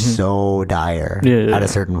decisions are so dire at a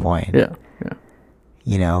certain point. Yeah.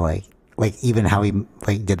 You know, like even how he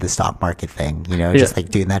like did the stock market thing, just like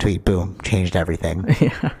doing that tweet, boom, changed everything.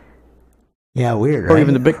 Yeah, weird, right? Or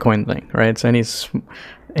even the Bitcoin thing, right? So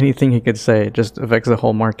anything he could say just affects the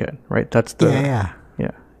whole market, right? That's the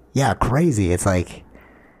Yeah, crazy. It's like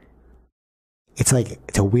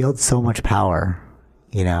to wield so much power,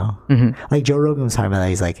 Like Joe Rogan was talking about that.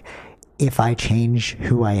 He's like, if I change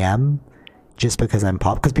who I am just because I'm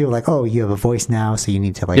pop, because people are like, oh, you have a voice now, so you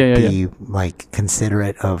need to be like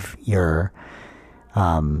considerate of your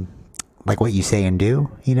like what you say and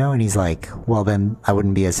do, and he's like, well, then I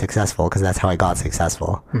wouldn't be as successful because that's how I got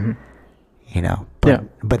successful.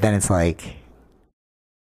 But then it's like,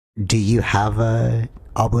 do you have a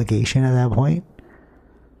obligation at that point?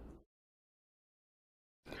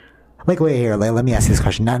 Like, wait here, let me ask you this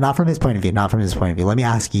question, not from his point of view, let me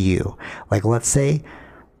ask you, like, let's say,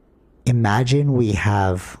 imagine we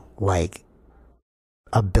have like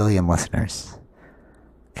 1 billion listeners.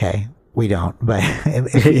 Okay, we don't, but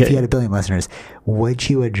if you had 1 billion listeners, would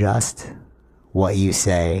you adjust what you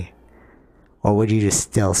say, or would you just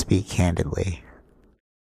still speak candidly?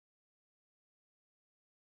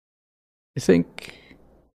 I think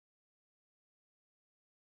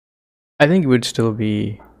it would still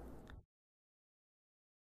be.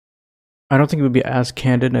 I don't think it would be as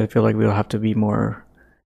candid. I feel like we'll have to be more.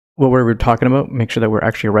 What we're talking about, make sure that we're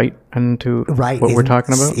actually right into what we're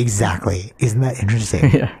talking about. Exactly. Isn't that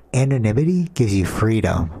interesting? Yeah. Anonymity gives you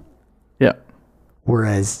freedom. Yeah.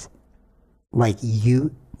 Whereas, like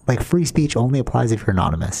free speech only applies if you're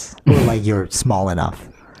anonymous or like you're small enough.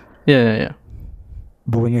 Yeah.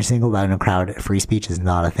 But when you're singled out in a crowd, free speech is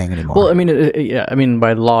not a thing anymore. Well, I mean,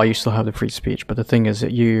 by law, you still have the free speech, but the thing is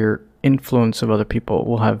that your influence of other people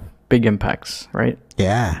will have big impacts, right?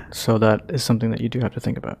 Yeah. So that is something that you do have to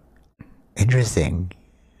think about. Interesting,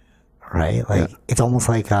 right? Like it's almost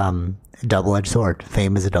like double-edged sword.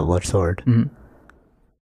 Fame is a double-edged sword. Mm-hmm.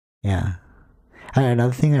 Yeah.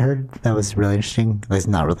 Another thing I heard that was really interesting. It's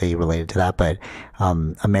not really related to that, but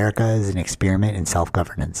America is an experiment in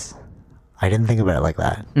self-governance. I didn't think about it like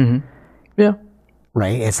that. Mm-hmm. Yeah.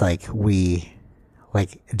 Right? It's like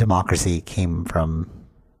democracy came from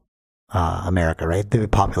America, right? They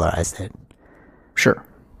popularized it. Sure.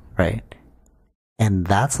 Right? And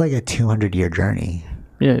that's like a 200-year journey.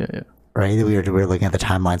 Yeah. Right? We were looking at the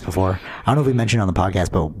timelines before. I don't know if we mentioned on the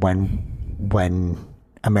podcast, but when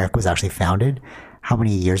America was actually founded, how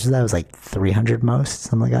many years was that? It was like 300 most,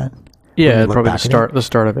 something like that. Yeah, probably the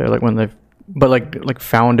start of it, like when like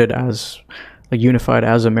founded as unified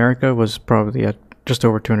as America was probably at just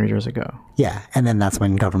over 200 years ago. Yeah, and then that's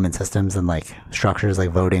when government systems and like structures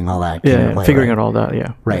like voting, all that. Figuring out all that.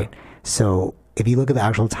 Yeah. Right. Yeah. So if you look at the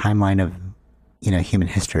actual timeline of human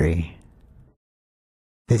history,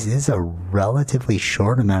 this is a relatively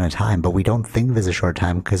short amount of time, but we don't think of it as a short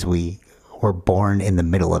time because we were born in the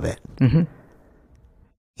middle of it. Mm-hmm.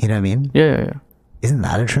 You know what I mean? Yeah. Isn't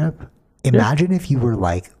that a trip? Imagine if you were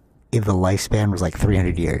if the lifespan was like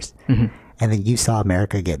 300 years, mm-hmm. and then you saw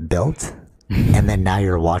America get built, and then now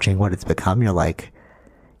you're watching what it's become. You're like,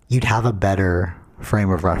 you'd have a better frame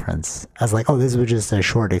of reference as like, oh, this was just a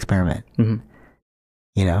short experiment. Mm-hmm.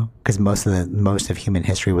 Because most of human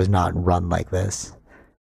history was not run like this.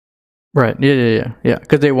 Right. Yeah.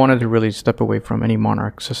 Because they wanted to really step away from any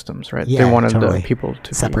monarch systems, right? Yeah, they wanted totally. the people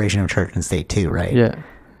to separation of church and state too, right? Yeah.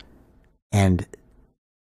 And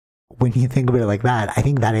when you think about it like that, I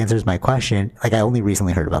think that answers my question. Like, I only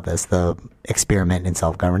recently heard about this, the experiment in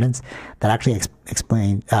self-governance. That actually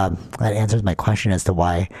that answers my question as to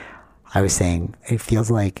why I was saying it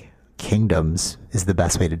feels like kingdoms is the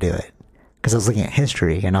best way to do it. Because I was looking at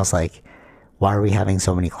history and I was like, why are we having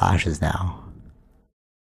so many clashes now?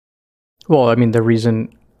 Well, I mean, the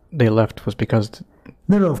reason they left was because...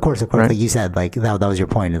 No, of course. Right? Like you said, like that was your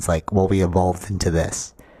point. It's like, well, we evolved into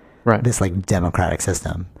this. Right. This like democratic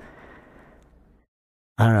system.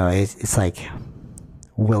 I don't know. It's like,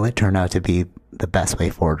 will it turn out to be the best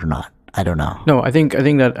way forward or not? I don't know. No, I think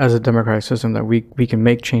that as a democratic system that we can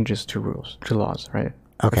make changes to rules, to laws, right?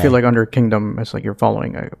 Okay. I feel like under kingdom, it's like you're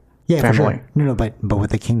following a family. For sure. No, but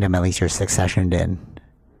with the kingdom, at least you're successioned in.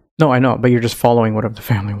 No, I know, but you're just following whatever the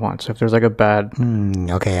family wants. If there's like a bad...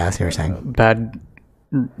 okay, I see what you're saying. Bad,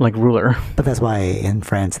 like, ruler. But that's why in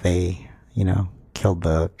France they, killed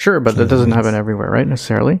the... Sure, but that doesn't happen everywhere, right,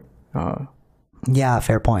 necessarily? Yeah,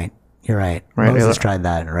 fair point. You're right. Moses tried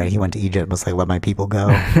that, right? He went to Egypt and was like, let my people go.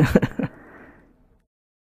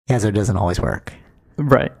 Yeah, so it doesn't always work.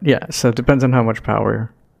 Right, yeah. So it depends on how much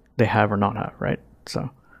power they have or not have, right? So,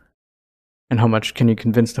 and how much can you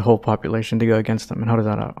convince the whole population to go against them? And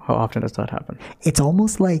how often does that happen? It's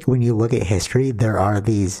almost like when you look at history, there are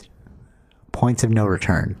these points of no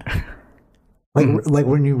return. Like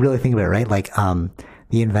when you really think about it, right? Like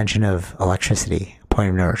the invention of electricity, point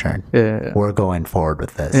of no return. Yeah. We're going forward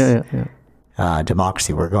with this. Yeah.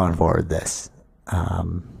 Democracy, we're going forward with this.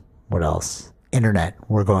 What else? Internet,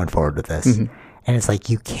 we're going forward with this. And it's like,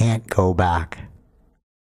 you can't go back.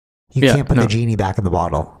 You can't put the genie back in the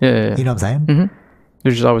bottle. Yeah. You know what I'm saying?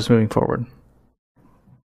 You're just always moving forward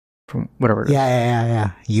from whatever it is.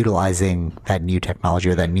 Yeah. Utilizing that new technology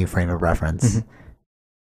or that new frame of reference.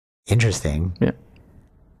 Interesting. Yeah.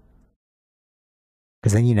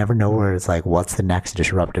 Because then you never know where it's like, what's the next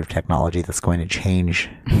disruptive technology that's going to change?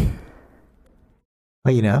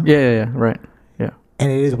 Well, Yeah. Right. Yeah.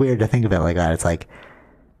 And it is weird to think of it like that. It's like,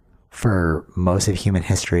 for most of human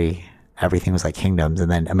history, everything was like kingdoms, and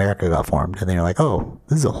then America got formed, and then you're like, oh,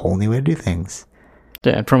 this is a whole new way to do things.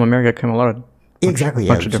 Yeah, and from America came a lot of... Exactly,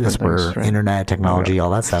 bunch of different where things, right? Internet, technology, all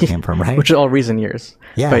that stuff came from, right? Which is all recent years.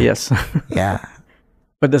 Yeah. But yes. Yeah.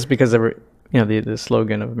 But that's because the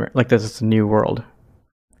slogan of America, like, this is a new world.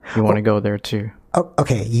 You want to go there too. Oh,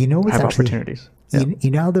 okay. What's have actually, opportunities.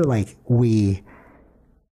 Yeah. They're like, we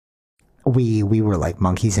were like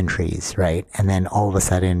monkeys in trees, right? And then all of a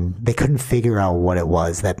sudden they couldn't figure out what it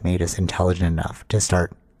was that made us intelligent enough to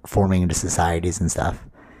start forming into societies and stuff.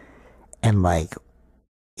 And like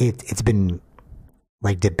it's been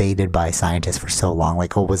like debated by scientists for so long.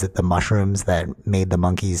 Like, oh, was it the mushrooms that made the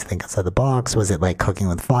monkeys think outside the box? Was it like cooking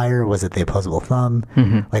with fire? Was it the opposable thumb?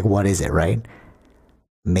 Like, what is it, right?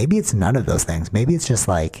 Maybe it's none of those things. Maybe it's just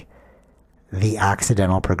like the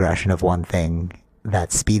accidental progression of one thing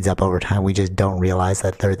that speeds up over time. We just don't realize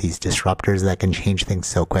that there are these disruptors that can change things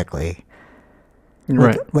so quickly.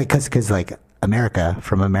 Right. Like, cause like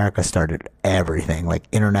from America started everything, like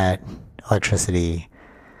internet, electricity,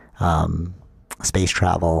 space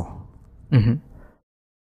travel.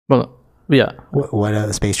 Well, yeah.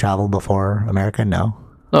 What space travel before America? No.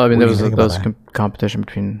 No, I mean, there was competition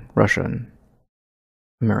between Russia and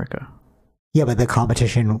America. Yeah, but the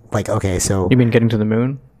competition, like, okay, so... You mean getting to the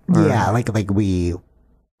moon? Or? Yeah, like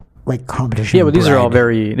competition. Yeah, but these are all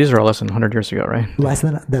less than 100 years ago, right? That's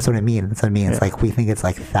what I mean. It's like, we think it's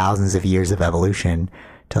like thousands of years of evolution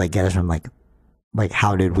to like get us from like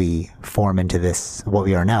how did we form into this, what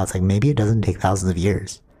we are now? It's like, maybe it doesn't take thousands of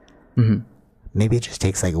years. Maybe it just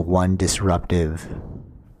takes like one disruptive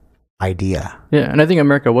idea. Yeah, and I think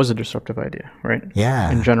America was a disruptive idea, right?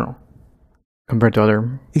 Yeah. In general. Compared to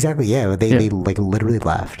other... Exactly, yeah. They like literally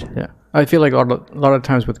left. Yeah. I feel like a lot of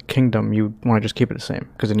times with kingdom, you want to just keep it the same,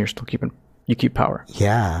 because then you keep power.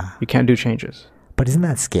 Yeah. You can't do changes. But isn't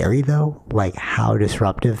that scary though? Like how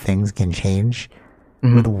disruptive things can change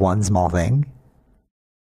with one small thing?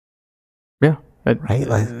 Yeah. Right?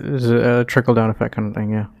 Like, it's a trickle-down effect kind of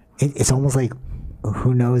thing, yeah. It's almost like,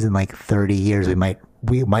 who knows, in like 30 years,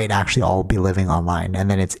 we might actually all be living online, and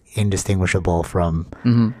then it's indistinguishable from...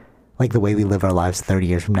 like the way we live our lives 30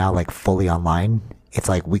 years from now, like fully online. It's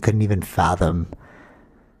like we couldn't even fathom,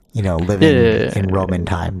 living in Roman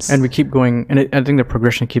times. And we keep going, and I think the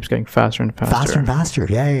progression keeps getting faster and faster. Faster and faster.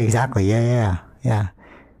 Yeah, exactly. Yeah.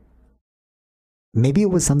 Maybe it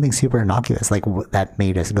was something super innocuous, like that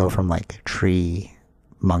made us go from like tree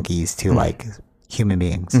monkeys to like human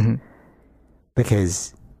beings.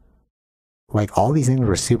 Because like all these things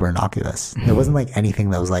were super innocuous. There wasn't like anything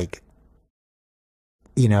that was like,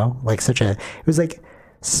 like it was like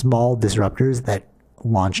small disruptors that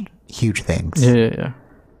launched huge things. Yeah.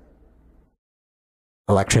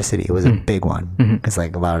 Electricity was a big one because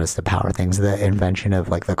like allowed us to power things. The invention of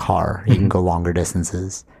like the car, you can go longer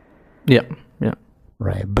distances. Yeah.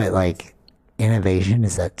 Right. But like innovation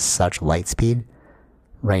is at such light speed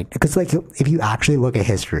right? Because like if you actually look at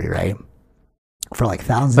history, right, for like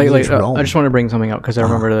thousands of years, Rome. I just want to bring something up because I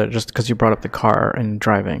remember that just because you brought up the car and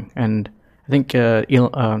driving, and I think Neil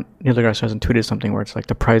deGrasse Tyson tweeted something where it's like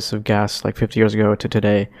the price of gas like 50 years ago to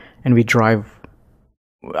today, and we drive.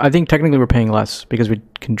 I think technically we're paying less because we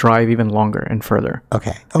can drive even longer and further.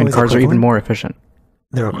 Okay. And cars are even more efficient.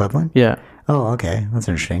 They're equivalent? Yeah. Oh, okay. That's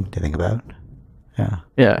interesting to think about. Yeah.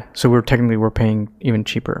 Yeah. So we're paying even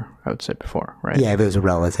cheaper, I would say, before, right? Yeah, if it was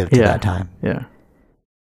relative to that time. Yeah.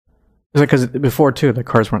 It's like because before too, the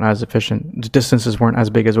cars weren't as efficient. The distances weren't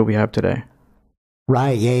as big as what we have today.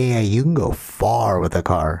 Right. Yeah. You can go far with a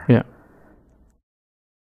car. Yeah.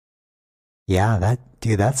 Yeah,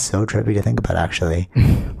 that's so trippy to think about, actually.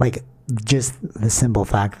 Like, just the simple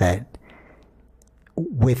fact that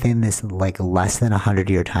within this, like, less than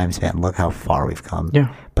 100-year time span, look how far we've come.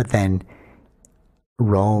 Yeah. But then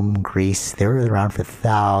Rome, Greece, they were around for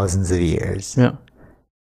thousands of years. Yeah.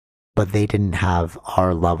 But they didn't have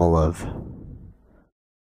our level of...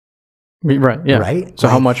 Right, yeah. Right? So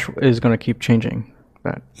like, how much is going to keep changing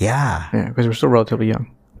that? Yeah. Yeah, because we're still relatively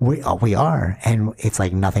young. We are, and it's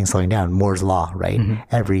like nothing slowing down. Moore's law, right? Mm-hmm.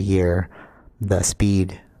 Every year, the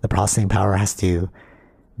processing power has to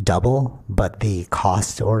double, but the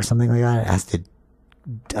cost or something like that has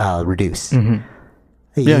to reduce. Mm-hmm.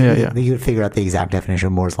 Yeah. You would figure out the exact definition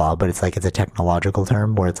of Moore's law, but it's like it's a technological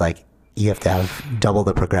term where it's like you have to have double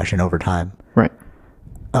the progression over time, right?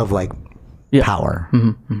 Of like power.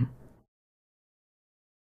 Mm-hmm. Mm-hmm.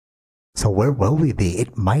 So where will we be?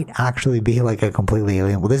 It might actually be like a completely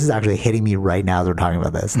alien. Well, this is actually hitting me right now as we're talking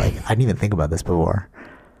about this. Like, I didn't even think about this before.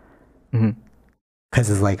 Because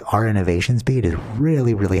it's like our innovation speed is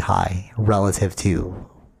really, really high relative to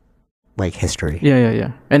like history.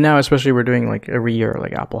 Yeah. And now, especially, we're doing like every year,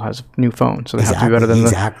 like Apple has new phones, so they have to be better than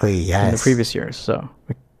the previous years. So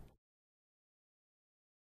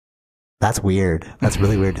that's weird. That's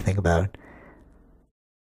really weird to think about.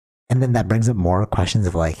 And then that brings up more questions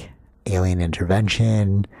of like alien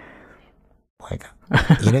intervention, like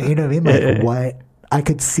you know what I mean? Like what I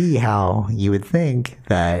could see how you would think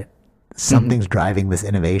that something's driving this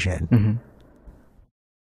innovation. Mm-hmm.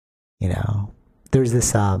 You know, there's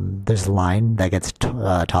this line that gets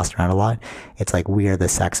tossed around a lot. It's like we are the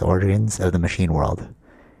sex organs of the machine world.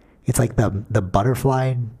 It's like the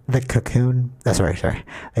butterfly, the cocoon. Sorry,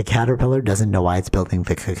 the caterpillar doesn't know why it's building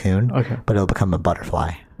the cocoon, but it'll become a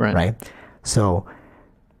butterfly, right? So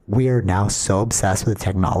we are now so obsessed with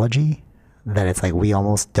technology that it's like we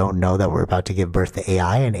almost don't know that we're about to give birth to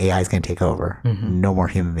AI, and AI is going to take over. Mm-hmm. No more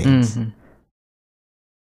human beings. Mm-hmm.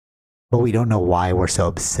 But we don't know why we're so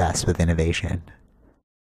obsessed with innovation.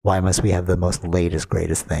 Why must we have the most latest,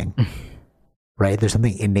 greatest thing? Right? There's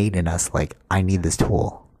something innate in us, like, I need this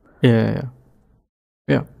tool. Yeah.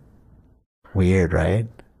 Weird, right?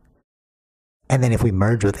 And then if we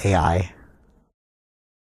merge with AI,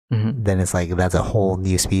 then it's like that's a whole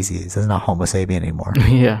new species. It's not Homo sapien anymore.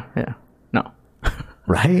 Yeah. No.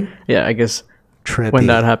 Right? Yeah, I guess trippy. When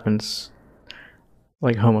that happens,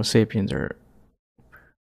 like Homo sapiens are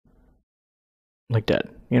like dead.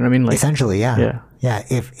 You know what I mean? Like, essentially, yeah.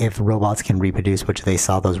 If robots can reproduce, which they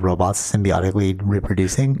saw those robots symbiotically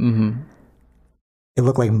reproducing, it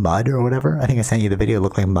looked like mud or whatever. I think I sent you the video. It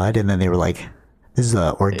looked like mud, and then they were like, "This is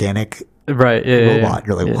an organic robot."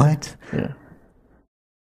 You're like, "What?"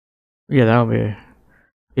 Yeah, that'll be.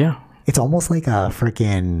 Yeah. It's almost like a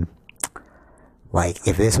freaking, like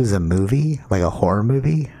if this was a movie, like a horror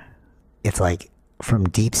movie, it's like from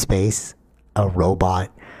deep space, a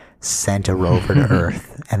robot sent a rover to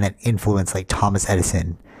Earth and then influenced like Thomas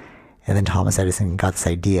Edison. And then Thomas Edison got this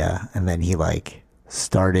idea and then he like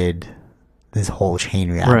started this whole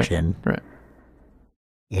chain reaction. Right.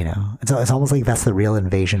 You know, it's almost like that's the real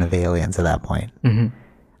invasion of aliens at that point. Mm-hmm.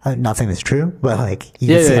 I'm not saying it's true, but like you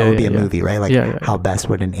can see that would be a movie, right? Like how best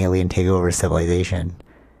would an alien take over civilization,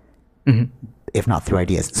 if not through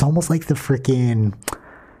ideas? It's almost like the freaking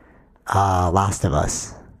Last of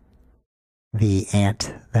Us, the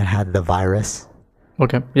ant that had the virus.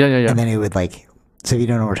 Okay. Yeah. And then it would like, so if you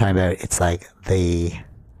don't know what we're talking about, it's like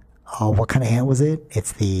what kind of ant was it?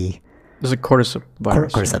 It's the... There's a cordyceps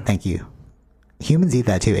virus. Cordyceps, thank you. Humans eat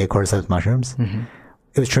that too, cordyceps mushrooms. Mm-hmm.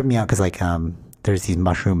 It was tripping me out because like there's these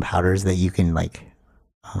mushroom powders that you can like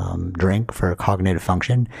drink for cognitive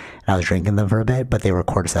function. And I was drinking them for a bit, but they were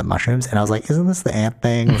cordyceps mushrooms. And I was like, isn't this the ant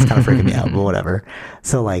thing? It's kind of freaking me out, but whatever.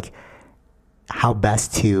 So like how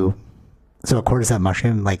best to... So a cordyceps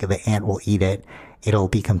mushroom, like the ant will eat it. It'll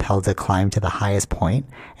be compelled to climb to the highest point,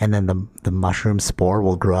 and then the mushroom spore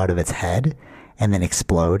will grow out of its head and then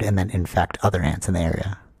explode and then infect other ants in the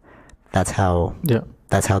area. That's how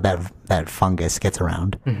That's how that fungus gets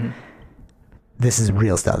around. Mm-hmm. This is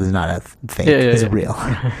real stuff. This is not a fake. Yeah, This is real.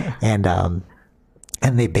 And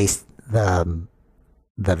they based the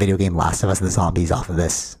video game Last of Us, the zombies, off of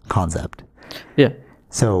this concept. Yeah.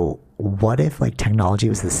 So what if like technology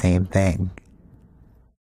was the same thing?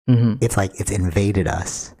 Mm-hmm. It's like it's invaded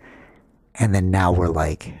us, and then now we're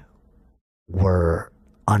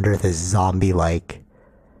under this zombie like,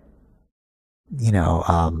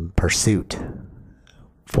 pursuit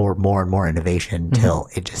for more and more innovation till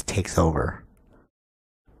it just takes over.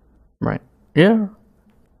 Right. Yeah.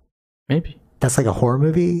 Maybe. That's like a horror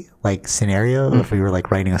movie like scenario. If we were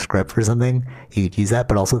like writing a script for something, you could use that,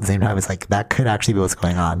 but also at the same time, it's like that could actually be what's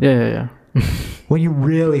going on. Yeah. When you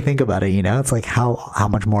really think about it, it's like how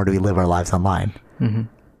much more do we live our lives online? Mm-hmm.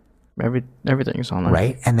 Everything's online,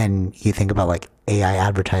 right? And then you think about like AI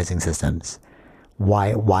advertising systems.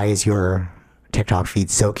 Why is your TikTok feed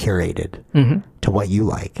so curated to what you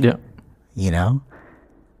like? Yeah,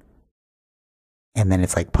 and then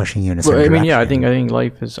it's like pushing you in a certain direction. Yeah, I think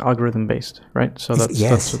life is algorithm based, right? So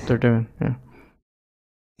that's what they're doing.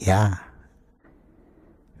 Yeah.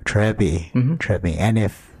 Trippy. And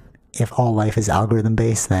if all life is algorithm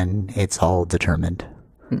based, then it's all determined.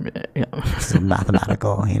 Yeah. It's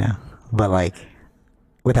mathematical, but like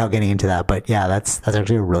without getting into that, but yeah, that's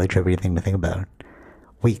actually a really trippy thing to think about.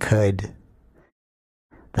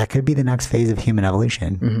 That could be the next phase of human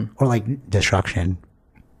evolution or like destruction.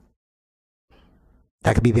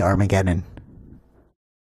 That could be the Armageddon.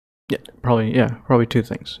 Yeah, probably two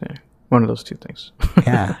things. Yeah. One of those two things.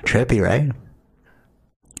 Yeah, trippy, right?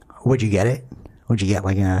 Would you get it? Would you get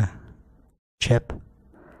like a chip?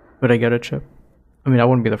 Would I get a chip? I mean, I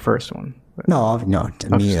wouldn't be the first one. No,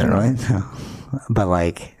 me either, right? But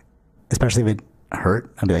like, especially if it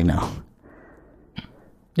hurt, I'd be like, no.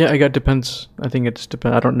 Yeah, I guess it depends. I think it just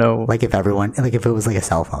depends. I don't know. Like if it was like a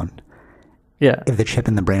cell phone. Yeah. If the chip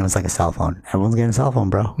in the brain was like a cell phone, everyone's getting a cell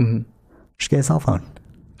phone, bro. Mm-hmm. Just get a cell phone.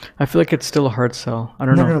 I feel like it's still a hard sell. I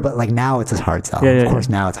don't know. No, but like now it's a hard sell. Yeah, of course,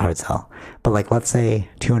 now it's a hard sell. But like, let's say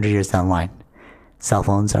 200 years down the line, cell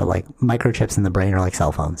phones are like microchips in the brain are like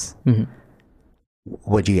cell phones. Mm-hmm.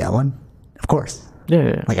 Would you get one? Of course.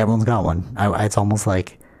 Yeah. Like everyone's got one. It's almost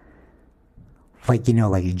like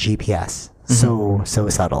GPS. So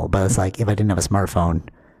subtle, but it's like if I didn't have a smartphone,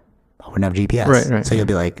 I wouldn't have GPS. Right. So you'll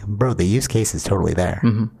be like, bro, the use case is totally there.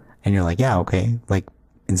 And you're like, yeah, okay, like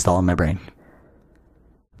install in my brain.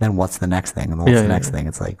 Then what's the next thing? And what's the next thing?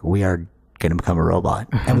 It's like, we are going to become a robot.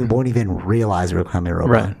 And we won't even realize we're becoming a robot.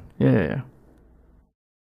 Right. Yeah.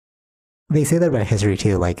 They say that about history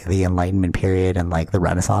too, like the Enlightenment period and like the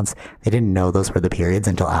Renaissance. They didn't know those were the periods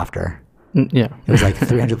until after. Yeah. It was like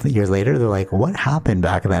 300 years later. They're like, what happened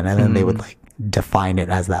back then? And then they would like define it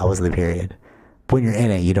as that was the period. But when you're in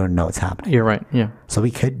it, you don't know what's happening. You're right. Yeah. So we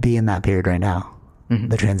could be in that period right now.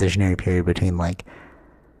 The transitionary period between like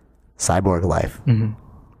cyborg life.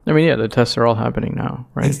 I mean, yeah, the tests are all happening now,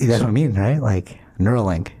 right? That's what I mean, right? Like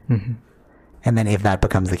Neuralink. And then if that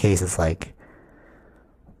becomes the case, it's like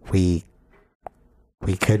we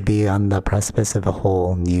could be on the precipice of a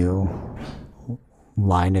whole new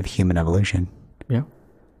line of human evolution. Yeah.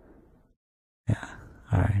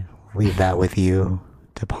 All right. Leave that with you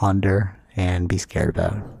to ponder and be scared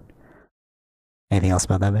about. Anything else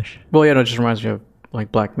about that, Vish? Well, yeah, no, it just reminds me of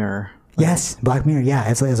like Black Mirror. Yes, Black Mirror. Yeah,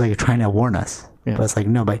 it's like trying to warn us. Yeah. But it's like,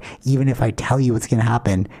 no, but even if I tell you what's going to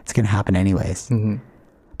happen, it's going to happen anyways.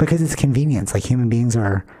 Because it's convenience. Like human beings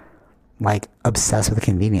are like obsessed with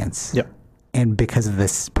convenience. Yeah. And because of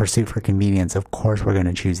this pursuit for convenience, of course we're going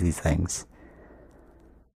to choose these things.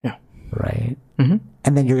 Yeah. Right? And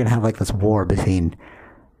then you're going to have like this war between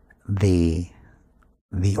the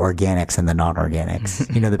organics and the non-organics.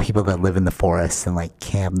 The people that live in the forests and like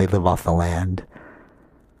camp, they live off the land.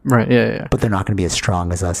 Right. Yeah. But they're not going to be as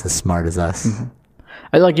strong as us, as smart as us.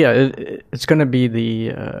 I like, it's going to be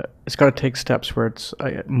it's got to take steps where it's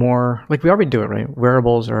more, like we already do it, right?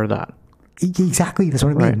 Wearables are that. Exactly. That's what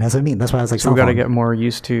I mean. Right. That's what I mean. That's why I was like, so we got to get more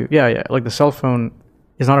used to, like the cell phone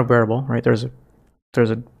is not a wearable, right? There's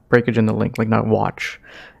a breakage in the link, like not watch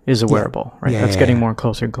is a wearable, right? That's getting more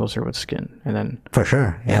closer and closer with skin. And then. For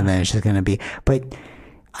sure. Yeah. And then it's just going to be, but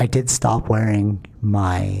I did stop wearing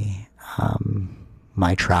my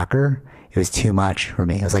tracker. It was too much for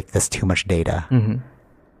me. It was like, that's too much data.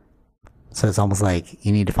 So it's almost like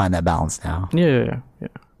you need to find that balance now. Yeah.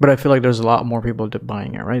 But I feel like there's a lot more people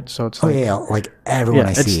buying it, right? So it's like, like everyone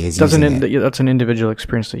I see is using it. That's an individual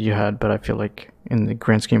experience that you had, but I feel like in the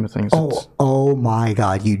grand scheme of things, oh my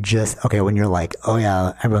God, when you're like, oh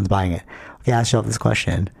yeah, everyone's buying it. Okay, ask yourself this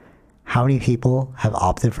question: how many people have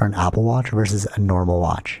opted for an Apple Watch versus a normal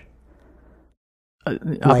watch?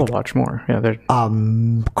 Apple Watch more. Yeah, they're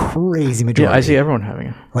crazy majority. yeah. I see everyone having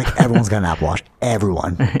it. Like everyone's got an Apple Watch.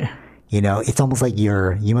 Everyone. You know, it's almost like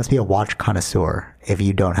you must be a watch connoisseur if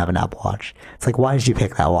you don't have an Apple Watch. It's like, why did you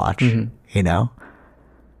pick that watch? You know?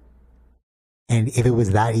 And if it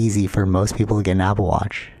was that easy for most people to get an Apple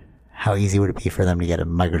Watch, how easy would it be for them to get a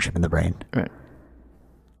microchip in the brain? Right.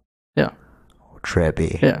 Yeah.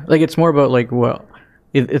 Trippy. Yeah. Like it's more about like, well,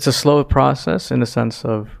 it's a slow process in the sense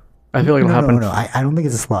of, I feel like it'll happen. No. I don't think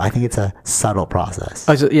it's a slow. I think it's a subtle process.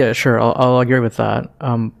 Yeah, sure. I'll agree with that.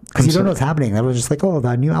 Because you don't know what's happening. That was just like, oh,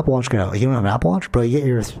 that new Apple Watch got out. You don't have an Apple Watch, bro. You get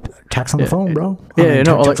your text on the phone, bro. Or I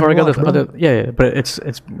got this other. Yeah. But it's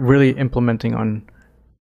really implementing on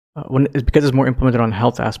because it's more implemented on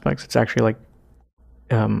health aspects. It's actually like,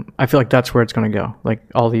 I feel like that's where it's going to go. Like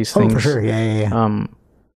all these things. Oh, for sure. Yeah.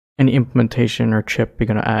 Any implementation or chip you're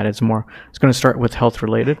going to add, it's going to start with health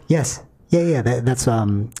related. Yes. Yeah. That's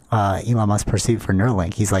Elon Musk's pursuit for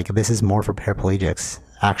Neuralink. He's like, this is more for paraplegics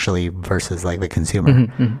actually versus like the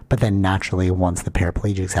consumer. But then naturally, once the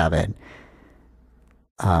paraplegics have it,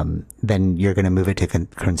 then you're going to move it to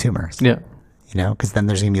consumers. Yeah. You know, because then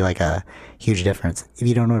there's going to be like a huge difference. If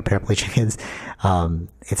you don't know what a paraplegic is,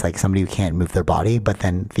 it's like somebody who can't move their body. But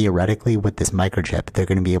then theoretically, with this microchip, they're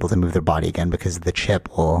going to be able to move their body again because the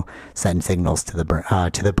chip will send signals to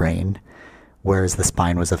the brain, whereas the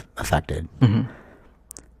spine was affected.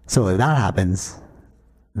 So if that happens,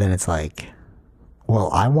 then it's like, well,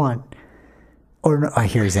 I want, or no, I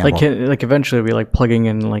hear example. Like eventually it'll be like plugging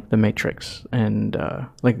in like the Matrix and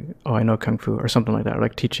like, oh, I know Kung Fu or something like that, or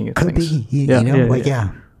like teaching you Could things. be, you know, like,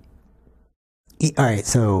 yeah. All right,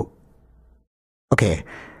 so, okay,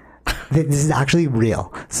 this is actually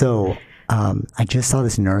real. So I just saw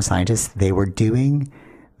this neuroscientist. They were doing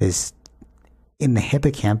this in the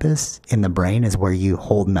hippocampus in the brain is where you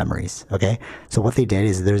hold memories. Okay. So what they did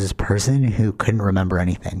is there's this person who couldn't remember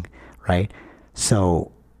anything. Right.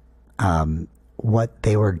 So, what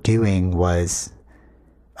they were doing was,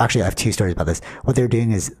 actually I have two stories about this. What they were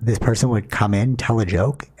doing is this person would come in, tell a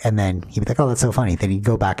joke, and then he'd be like, oh, that's so funny. Then he'd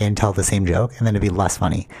go back in, tell the same joke, and then it'd be less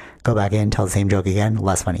funny. Go back in, tell the same joke again,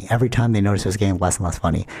 less funny. Every time they noticed it was getting less and less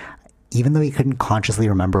funny. Even though he couldn't consciously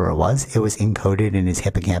remember where it was encoded in his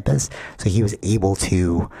hippocampus. So he was able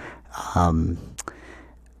to,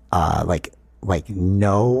 like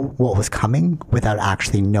know what was coming without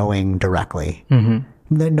actually knowing directly,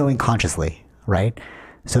 knowing consciously, right?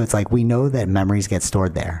 So it's like, we know that memories get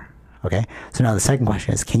stored there. Okay. So now the second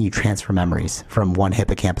question is, can you transfer memories from one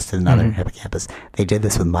hippocampus to another hippocampus? They did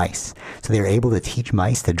this with mice. So they were able to teach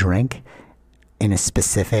mice to drink in a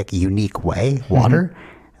specific, unique way, water.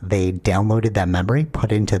 They downloaded that memory,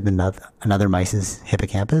 put it into another mice's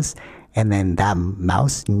hippocampus, and then that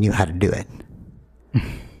mouse knew how to do it.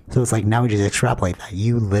 So it's like, now we just extrapolate that.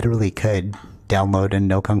 You literally could download and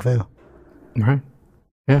know Kung Fu. Right.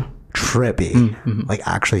 Yeah. Trippy. Like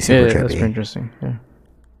actually super trippy. That's very interesting. Yeah.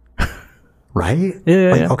 Right?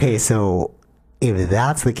 Yeah. Okay, so if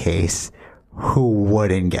that's the case, who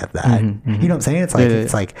wouldn't get that? You know what I'm saying? It's like,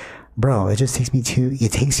 it's like, bro, it just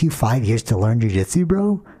takes you 5 years to learn jujitsu,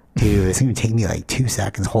 bro. Dude, it's going to take me like 2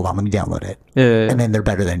 seconds. Hold on, let me download it. Yeah. And then they're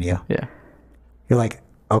better than you. Yeah. You're like,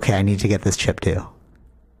 okay, I need to get this chip too.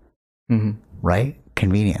 Right?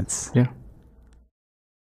 Convenience. Yeah.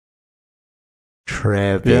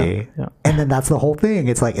 Trippy. Yeah. And then that's the whole thing.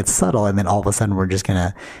 It's like, it's subtle. And then all of a sudden we're just going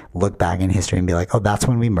to look back in history and be like, oh, that's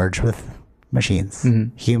when we merged with machines.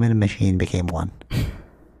 Human and machine became one.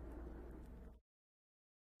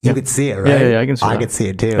 You could see it, right? Yeah, I can see it. I could see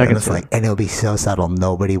it too. And it's like, and it'll be so subtle,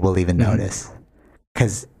 nobody will even notice.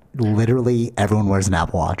 Because literally everyone wears an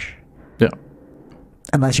Apple Watch. Yeah.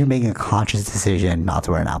 Unless you're making a conscious decision not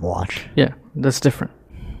to wear an Apple Watch. Yeah, that's different.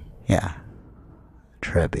 Yeah.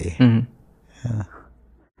 Trippy.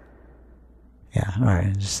 Yeah. All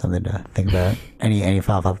right. Just something to think about. Any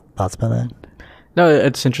final thoughts about that? No,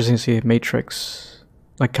 it's interesting to see Matrix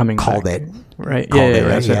like coming Called back. it. Right. Called it,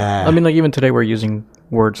 Yeah. right? Yeah. I mean, like even today we're using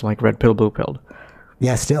words like red pill, blue pill.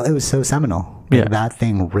 Yeah, still, it was so seminal. Like, that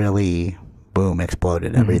thing really, boom,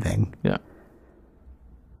 exploded everything. Yeah.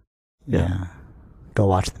 Go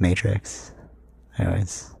watch The Matrix.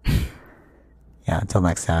 Anyways. Yeah, until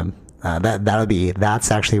next time.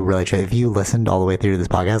 That's actually really true. If you listened all the way through this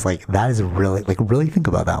podcast, like, that is really, like, really think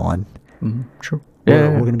about that one. True.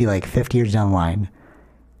 We're going to be like 50 years down the line,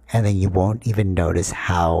 and then you won't even notice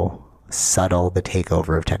how subtle the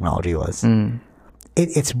takeover of technology was.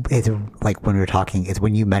 It's like when we were talking, it's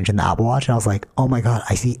when you mentioned the Apple Watch, and I was like, oh my God,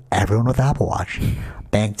 I see everyone with Apple Watch.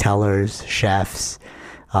 Bank tellers, chefs,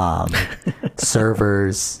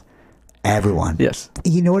 servers, everyone. Yes.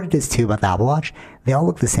 You know what it is too about the Apple Watch? They all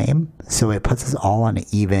look the same, so it puts us all on an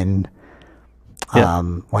even,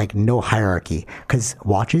 like no hierarchy. Because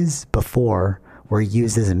watches before were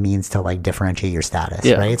used as a means to like differentiate your status,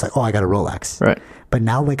 right? It's like, oh, I got a Rolex, Right. But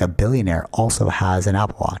now like a billionaire also has an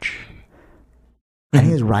Apple Watch. I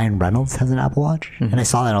think it's Ryan Reynolds has an Apple Watch, and I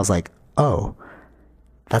saw that and I was like, oh,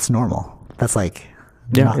 that's normal. That's like,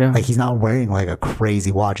 like he's not wearing like a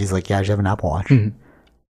crazy watch. He's like, yeah, I should have an Apple Watch.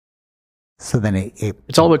 So then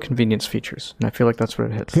it's all about convenience features, and I feel like that's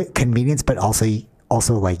what it hits. Convenience, but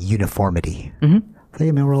also like uniformity. I think,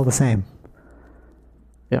 I mean, we're all the same.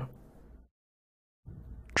 Yeah.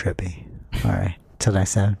 Trippy. All right. Till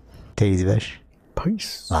next time. Take it easy, Vish.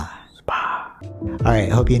 Peace. Bye. All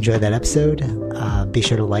right. Hope you enjoyed that episode. Be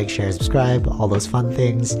sure to like, share, subscribe, all those fun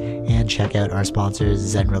things, and check out our sponsors: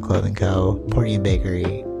 Zenro Clothing Co., Portian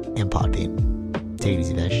Bakery, and Podbean. Take it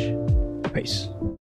easy, Vish. Peace.